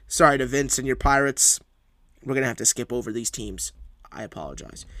apologize. Sorry to Vince and your Pirates. We're going to have to skip over these teams. I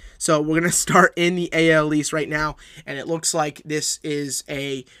apologize. So we're going to start in the AL East right now, and it looks like this is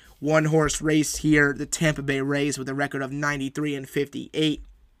a one-horse race here. The Tampa Bay Rays with a record of 93-58.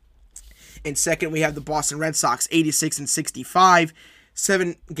 In second, we have the Boston Red Sox, 86-65,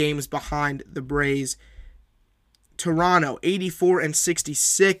 7 games behind the Braves. Toronto,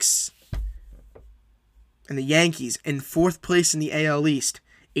 84-66. And the Yankees in 4th place in the AL East,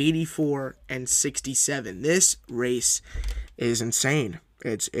 84-67. This race is insane.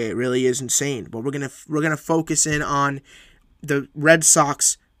 It really is insane. But we're gonna focus in on the Red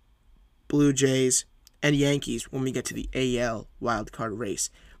Sox, Blue Jays, and Yankees when we get to the AL wildcard race.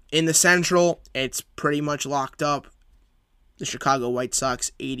 In the Central, it's pretty much locked up. The Chicago White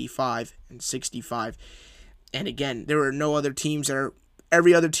Sox, 85-65. And again, there are no other teams that are...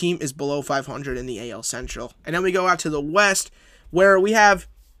 Every other team is below 500 in the AL Central. And then we go out to the West, where we have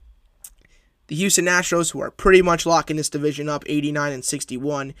the Houston Astros, who are pretty much locking this division up,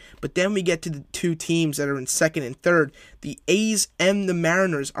 89-61. But then we get to the 2 teams that are in 2nd and 3rd. The A's and the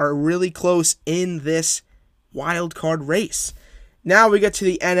Mariners are really close in this wild card race. Now we get to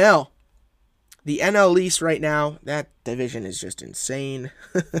the NL. The NL East right now, that division is just insane.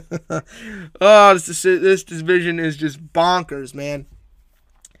 Oh, this division is just bonkers, man.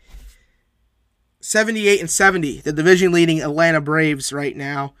 78-70, the division leading Atlanta Braves right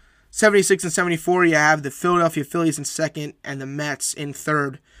now. 76-74, you have the Philadelphia Phillies in 2nd and the Mets in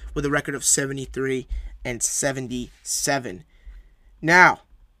 3rd with a record of 73-77. Now,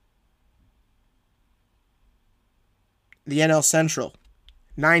 the NL Central,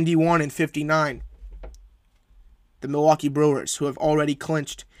 91-59. The Milwaukee Brewers, who have already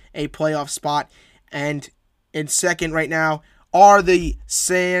clinched a playoff spot, and in 2nd right now are the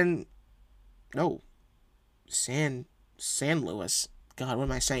San Luis. God, what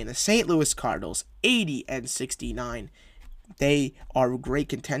am I saying? The St. Louis Cardinals, 80-69. They are great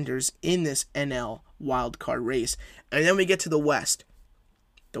contenders in this NL wildcard race. And then we get to the West.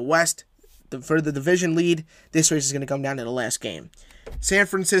 The West, for the division lead, this race is going to come down to the last game. San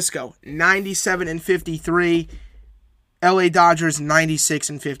Francisco, 97-53. LA Dodgers,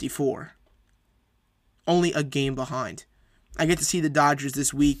 96-54. Only a game behind. I get to see the Dodgers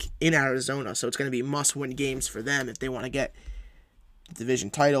this week in Arizona, so it's going to be must-win games for them if they want to get the division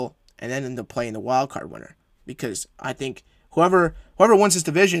title and then end up playing the wild card winner. Because I think whoever wins this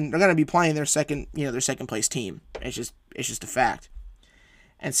division, they're going to be playing their second place team. It's just a fact.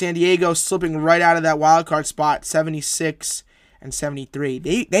 And San Diego slipping right out of that wild card spot,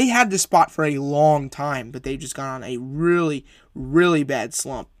 76-73. They had this spot for a long time, but they just got on a really, really bad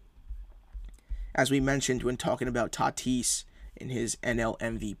slump. As we mentioned when talking about Tatis in his NL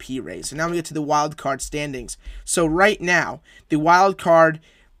MVP race. And now we get to the wild card standings. So right now, the wild card,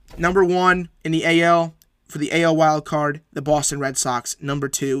 number 1 in the AL, for the AL wild card, the Boston Red Sox. Number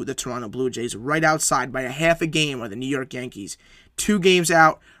 2, the Toronto Blue Jays. Right outside by a half a game are the New York Yankees. 2 games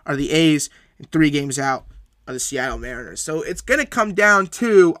out are the A's, and 3 games out are the Seattle Mariners. So it's going to come down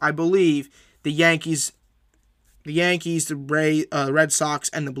to, I believe, the Yankees, the Red Sox,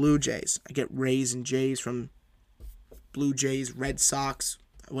 and the Blue Jays. I get Rays and Jays from Blue Jays, Red Sox,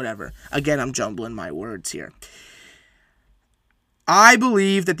 whatever. Again, I'm jumbling my words here. I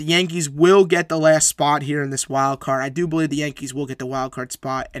believe that the Yankees will get the last spot here in this wild card. I do believe the Yankees will get the wild card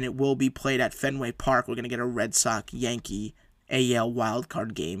spot, and it will be played at Fenway Park. We're going to get a Red Sox-Yankee AL wild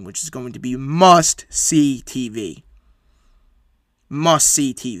card game, which is going to be must-see TV.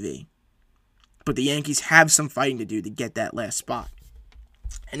 Must-see TV. But the Yankees have some fighting to do to get that last spot.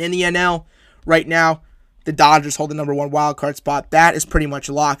 And in the NL, right now, the Dodgers hold the number 1 wild card spot. That is pretty much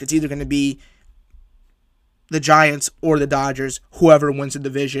locked. It's either going to be the Giants or the Dodgers, whoever wins the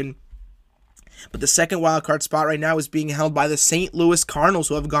division. But the second wild card spot right now is being held by the St. Louis Cardinals,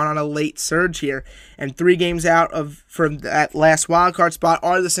 who have gone on a late surge here. And 3 games out from that last wild card spot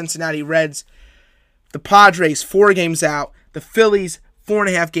are the Cincinnati Reds. The Padres, 4 games out. The Phillies,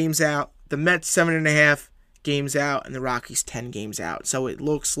 4.5 games out. The Mets, 7.5 games out. And the Rockies, 10 games out. So it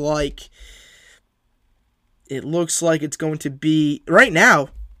looks like it's going to be, right now,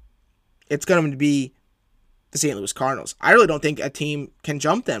 it's going to be the St. Louis Cardinals. I really don't think a team can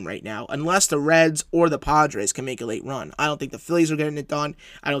jump them right now unless the Reds or the Padres can make a late run. I don't think the Phillies are getting it done.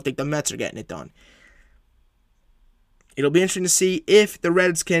 I don't think the Mets are getting it done. It'll be interesting to see if the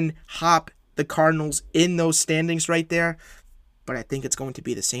Reds can hop the Cardinals in those standings right there, but I think it's going to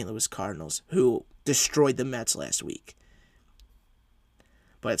be the St. Louis Cardinals who destroyed the Mets last week.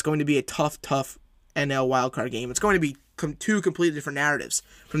 But it's going to be a tough NL wildcard game. It's going to be 2 completely different narratives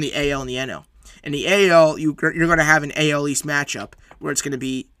from the AL and the NL. In the AL, you're going to have an AL East matchup where it's going to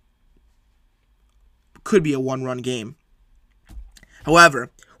be, could be a 1-run game.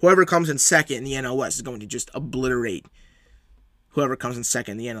 However, whoever comes in second in the NL West is going to just obliterate whoever comes in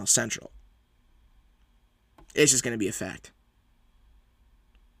second in the NL Central. It's just going to be a fact.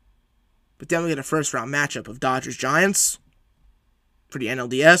 But then we get a first-round matchup of Dodgers-Giants for the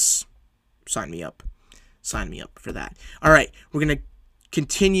NLDS. Sign me up. Sign me up for that. All right, we're going to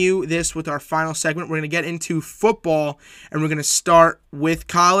continue this with our final segment. We're going to get into football, and we're going to start with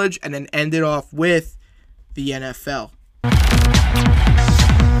college and then end it off with the NFL.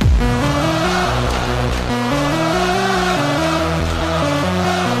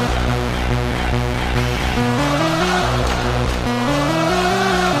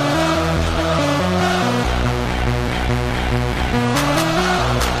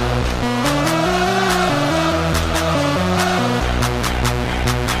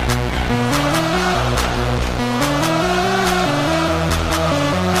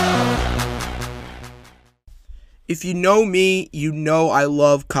 If you know me, you know I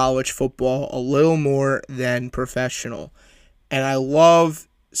love college football a little more than professional. And I love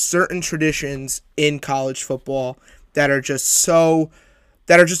certain traditions in college football that are just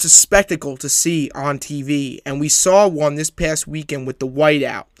a spectacle to see on TV. And we saw one this past weekend with the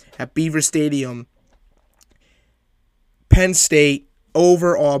whiteout at Beaver Stadium. Penn State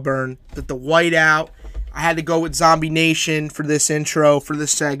over Auburn. The whiteout. I had to go with Zombie Nation for this intro, for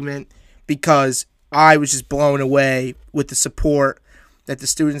this segment, because I was just blown away with the support that the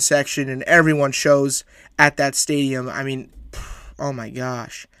student section and everyone shows at that stadium. I mean, oh my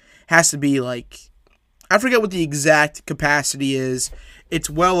gosh. Has to be like, I forget what the exact capacity is. It's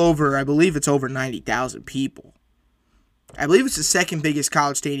well over, I believe it's over 90,000 people. I believe it's the second biggest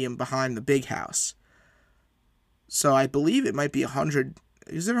college stadium behind the Big House. So I believe it might be 100.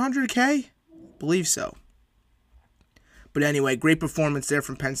 Is it 100K? I believe so. But anyway, great performance there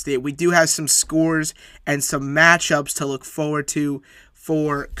from Penn State. We do have some scores and some matchups to look forward to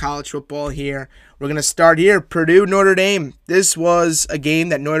for college football here. We're going to start here. Purdue, Notre Dame. This was a game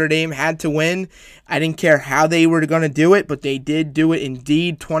that Notre Dame had to win. I didn't care how they were going to do it, but they did do it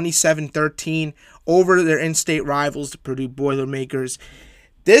indeed. 27-13 over their in-state rivals, the Purdue Boilermakers.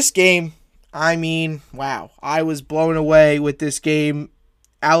 This game, I mean, wow. I was blown away with this game.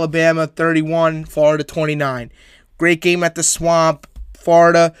 Alabama 31, Florida 29. Great game at the Swamp.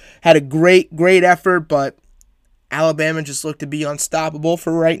 Florida had a great effort, but Alabama just looked to be unstoppable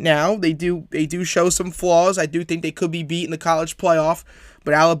for right now. They do show some flaws. I do think they could be beat in the college playoff,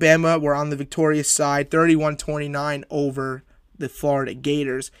 but Alabama were on the victorious side, 31-29 over the Florida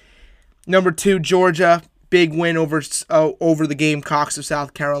Gators. Number 2, Georgia, big win over the Gamecocks of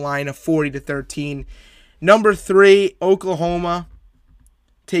South Carolina, 40-13. Number 3, Oklahoma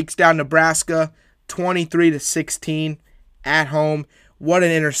takes down Nebraska, 23-16 at home. What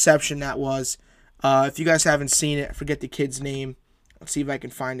an interception that was. If you guys haven't seen it, I forget the kid's name. Let's see if I can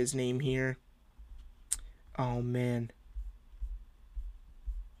find his name here. Oh, man.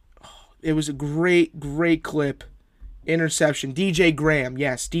 It was a great clip. Interception. DJ Graham.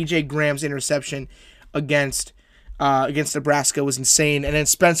 Yes, DJ Graham's interception against Nebraska was insane. And then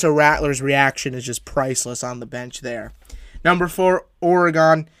Spencer Rattler's reaction is just priceless on the bench there. Number 4,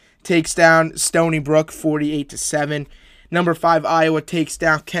 Oregon takes down Stony Brook 48-7. Number 5, Iowa takes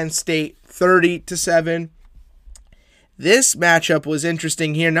down Kent State 30-7. This matchup was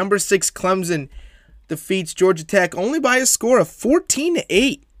interesting here. Number 6, Clemson defeats Georgia Tech only by a score of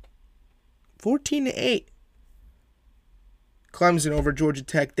 14-8. 14-8. Clemson over Georgia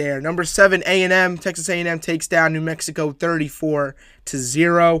Tech there. Number 7, A&M. Texas A&M takes down New Mexico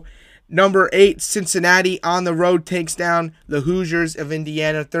 34-0. Number 8, Cincinnati on the road takes down the Hoosiers of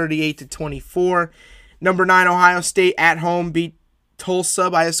Indiana 38-24. Number 9, Ohio State at home beat Tulsa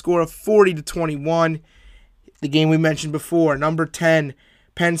by a score of 40-21. The game we mentioned before. Number 10,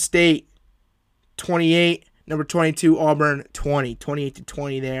 Penn State 28. Number 22, Auburn 20.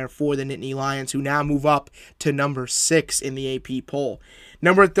 28-20 there for the Nittany Lions, who now move up to number 6 in the AP poll.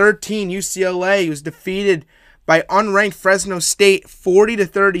 Number 13, UCLA was defeated by unranked Fresno State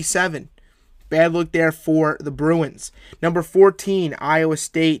 40-37. Bad look there for the Bruins. Number 14, Iowa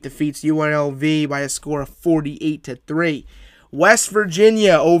State defeats UNLV by a score of 48-3. West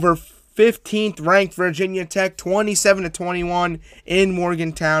Virginia over 15th ranked Virginia Tech 27-21 in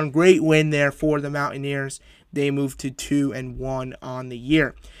Morgantown. Great win there for the Mountaineers. They moved to 2-1 on the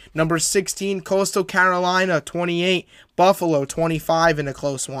year. Number 16, Coastal Carolina 28, Buffalo 25 in a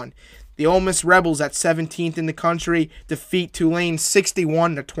close one. The Ole Miss Rebels at 17th in the country defeat Tulane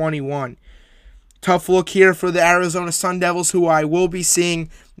 61-21. Tough look here for the Arizona Sun Devils, who I will be seeing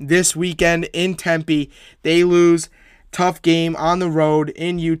this weekend in Tempe. They lose. Tough game on the road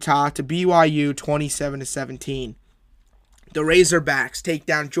in Utah to BYU 27-17. The Razorbacks take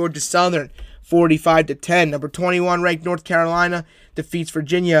down Georgia Southern 45-10. Number 21 ranked North Carolina defeats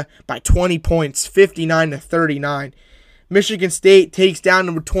Virginia by 20 points, 59-39. Michigan State takes down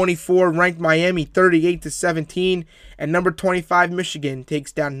number 24 ranked Miami 38-17, and number 25 Michigan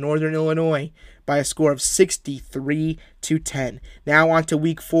takes down Northern Illinois by a score of 63-10. Now on to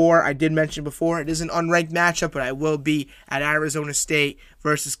week 4. I did mention before, it is an unranked matchup, but I will be at Arizona State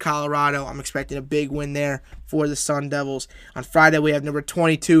versus Colorado. I'm expecting a big win there for the Sun Devils. On Friday, we have number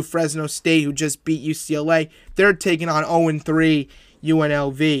 22, Fresno State, who just beat UCLA. They're taking on 0-3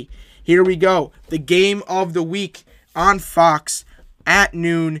 UNLV. Here we go. The game of the week on Fox at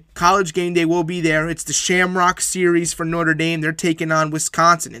noon. College Game Day will be there. It's the Shamrock Series for Notre Dame. They're taking on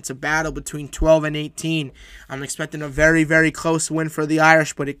Wisconsin. It's a battle between 12 and 18. I'm expecting a very, very close win for the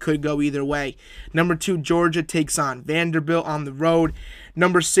Irish, but it could go either way. Number 2, Georgia takes on Vanderbilt on the road.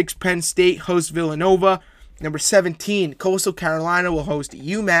 Number 6, Penn State hosts Villanova. Number 17, Coastal Carolina will host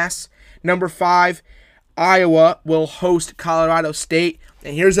UMass. Number 5, Iowa will host Colorado State.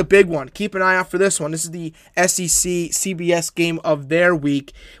 And here's a big one. Keep an eye out for this one. This is the SEC CBS game of their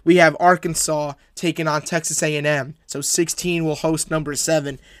week. We have Arkansas taking on Texas A&M. So 16 will host number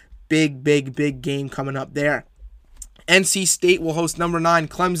 7. Big, big, big game coming up there. NC State will host number 9,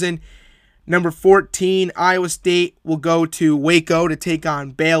 Clemson. Number 14, Iowa State will go to Waco to take on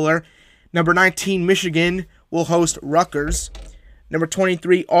Baylor. Number 19, Michigan will host Rutgers. Number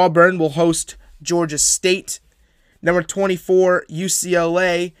 23, Auburn will host Georgia State. Number 24,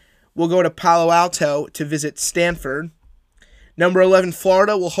 UCLA will go to Palo Alto to visit Stanford. Number 11,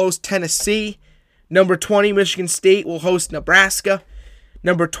 Florida will host Tennessee. Number 20, Michigan State will host Nebraska.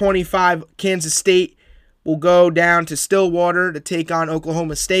 Number 25, Kansas State will go down to Stillwater to take on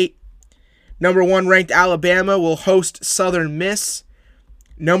Oklahoma State. Number 1 ranked Alabama will host Southern Miss.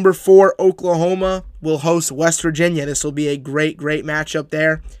 Number 4, Oklahoma will host West Virginia. This will be a great, great matchup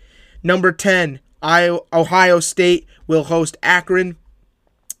there. Number 10, Ohio State will host Akron.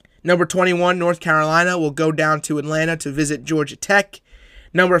 Number 21, North Carolina will go down to Atlanta to visit Georgia Tech.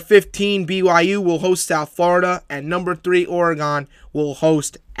 Number 15, BYU will host South Florida. And number 3, Oregon will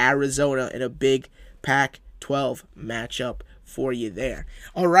host Arizona in a big Pac-12 matchup for you there.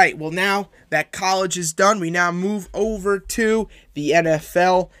 All right, well, now that college is done, we now move over to the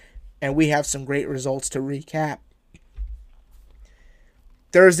NFL, and we have some great results to recap.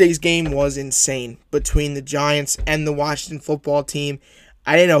 Thursday's game was insane between the Giants and the Washington football team.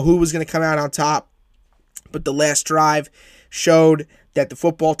 I didn't know who was going to come out on top, but the last drive showed that the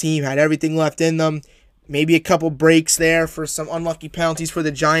football team had everything left in them. Maybe a couple breaks there for some unlucky penalties for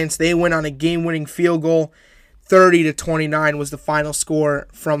the Giants. They went on a game-winning field goal. 30-29 was the final score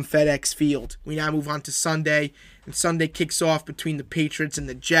from FedEx Field. We now move on to Sunday, and Sunday kicks off between the Patriots and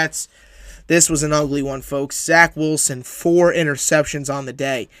the Jets. This was an ugly one, folks. Zach Wilson, 4 interceptions on the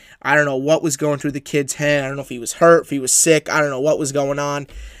day. I don't know what was going through the kid's head. I don't know if he was hurt, if he was sick. I don't know what was going on.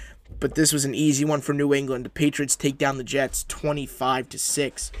 But this was an easy one for New England. The Patriots take down the Jets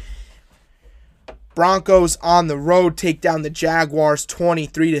 25-6. Broncos on the road take down the Jaguars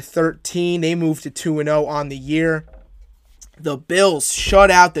 23-13. They move to 2-0 on the year. The Bills shut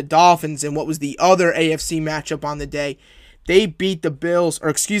out the Dolphins in what was the other AFC matchup on the day. They beat the Bills,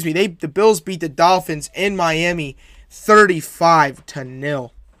 the Bills beat the Dolphins in Miami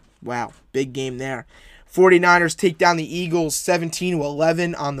 35-0. Wow, big game there. 49ers take down the Eagles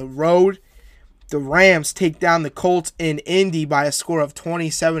 17-11 on the road. The Rams take down the Colts in Indy by a score of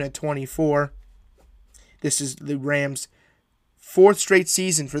 27-24. This is the Rams' 4th straight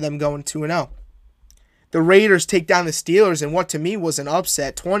season for them going 2-0. The Raiders take down the Steelers in what to me was an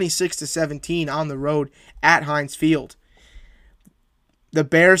upset, 26-17 on the road at Heinz Field. The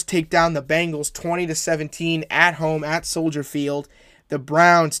Bears take down the Bengals 20-17 at home at Soldier Field. The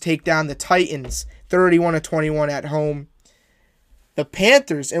Browns take down the Titans 31-21 at home. The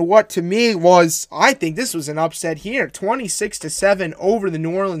Panthers, and what to me was, I think this was an upset here, 26-7 over the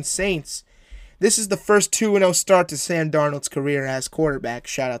New Orleans Saints. This is the first 2-0 start to Sam Darnold's career as quarterback.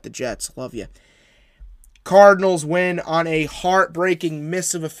 Shout out the Jets. Love you. Cardinals win on a heartbreaking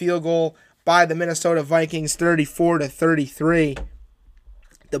miss of a field goal by the Minnesota Vikings 34-33.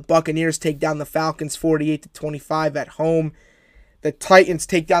 The Buccaneers take down the Falcons 48-25 at home. The Titans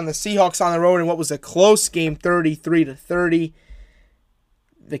take down the Seahawks on the road in what was a close game, 33-30.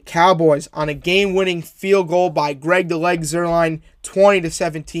 The Cowboys on a game-winning field goal by Greg the Leg Zuerlein,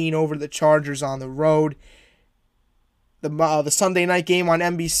 20-17 over the Chargers on the road. The Sunday night game on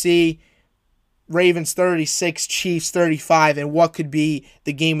NBC, Ravens 36, Chiefs 35, and what could be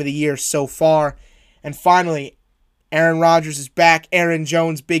the game of the year so far. And finally, Aaron Rodgers is back. Aaron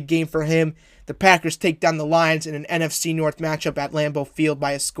Jones, big game for him. The Packers take down the Lions in an NFC North matchup at Lambeau Field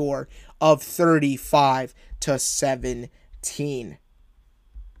by a score of 35-17.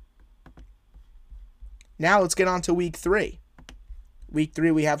 Now let's get on to Week 3. Week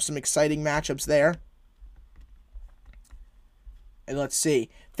 3, we have some exciting matchups there. And let's see.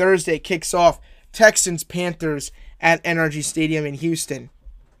 Thursday kicks off Texans-Panthers at NRG Stadium in Houston.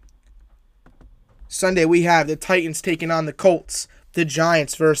 Sunday we have the Titans taking on the Colts, the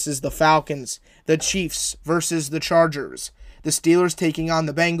Giants versus the Falcons, the Chiefs versus the Chargers, the Steelers taking on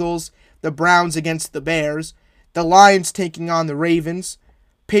the Bengals, the Browns against the Bears, the Lions taking on the Ravens,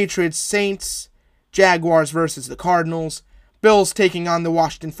 Patriots, Saints, Jaguars versus the Cardinals, Bills taking on the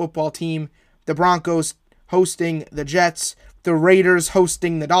Washington football team, the Broncos hosting the Jets, the Raiders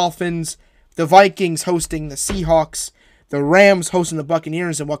hosting the Dolphins, the Vikings hosting the Seahawks, the Rams hosting the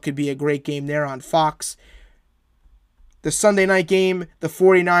Buccaneers in what could be a great game there on Fox. The Sunday night game, the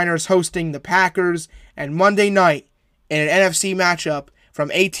 49ers hosting the Packers, and Monday night in an NFC matchup from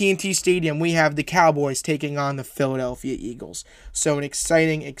AT&T Stadium, we have the Cowboys taking on the Philadelphia Eagles. So an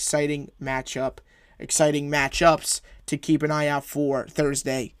exciting matchup, exciting matchups to keep an eye out for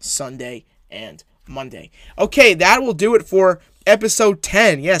Thursday, Sunday, and Monday. Okay, that will do it for episode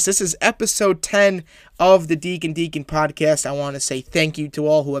 10. Yes, this is episode 10 of the Deacon podcast. I want to say thank you to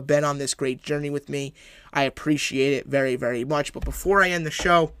all who have been on this great journey with me. I appreciate it very, very much. But before I end the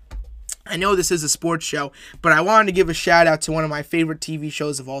show, I know this is a sports show, but I wanted to give a shout out to one of my favorite TV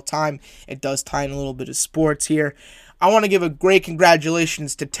shows of all time. It does tie in a little bit of sports here. I want to give a great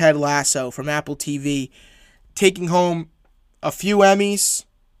congratulations to Ted Lasso from Apple TV, taking home a few Emmys,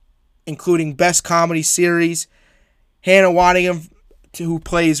 including Best Comedy Series. Hannah Waddingham, who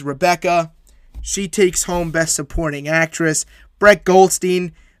plays Rebecca, she takes home Best Supporting Actress. Brett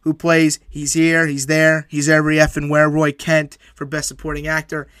Goldstein, who plays He's Here, He's There, He's Every Effing Where, Roy Kent, for Best Supporting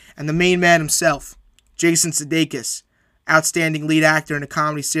Actor. And the main man himself, Jason Sudeikis, outstanding lead actor in a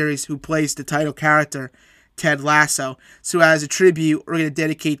comedy series, who plays the title character, Ted Lasso. So as a tribute, we're going to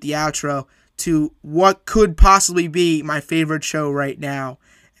dedicate the outro to what could possibly be my favorite show right now,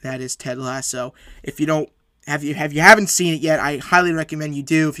 and that is Ted Lasso. If you haven't seen it yet, I highly recommend you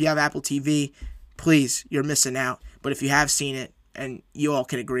do. If you have Apple TV, please, you're missing out. But if you have seen it, and you all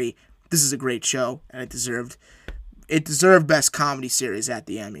can agree, this is a great show, and it deserved Best Comedy Series at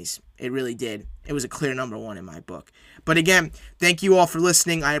the Emmys. It really did. It was a clear number one in my book. But again, thank you all for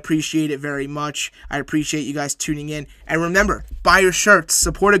listening. I appreciate it very much. I appreciate you guys tuning in. And remember, buy your shirts,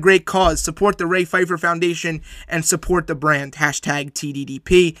 support a great cause, support the Ray Pfeiffer Foundation, and support the brand,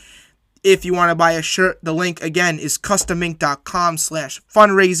 #TDDP. If you want to buy a shirt, the link again is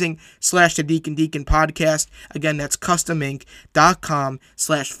customink.com/fundraising/the Deacon podcast. Again, that's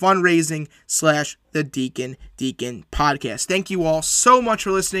customink.com/fundraising/the Deacon podcast. Thank you all so much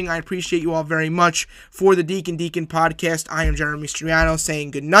for listening. I appreciate you all very much. For the Deacon podcast, I am Jeremy Striano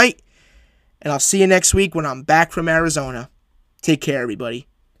saying good night, and I'll see you next week when I'm back from Arizona. Take care, everybody.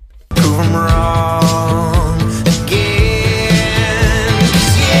 Prove 'em wrong.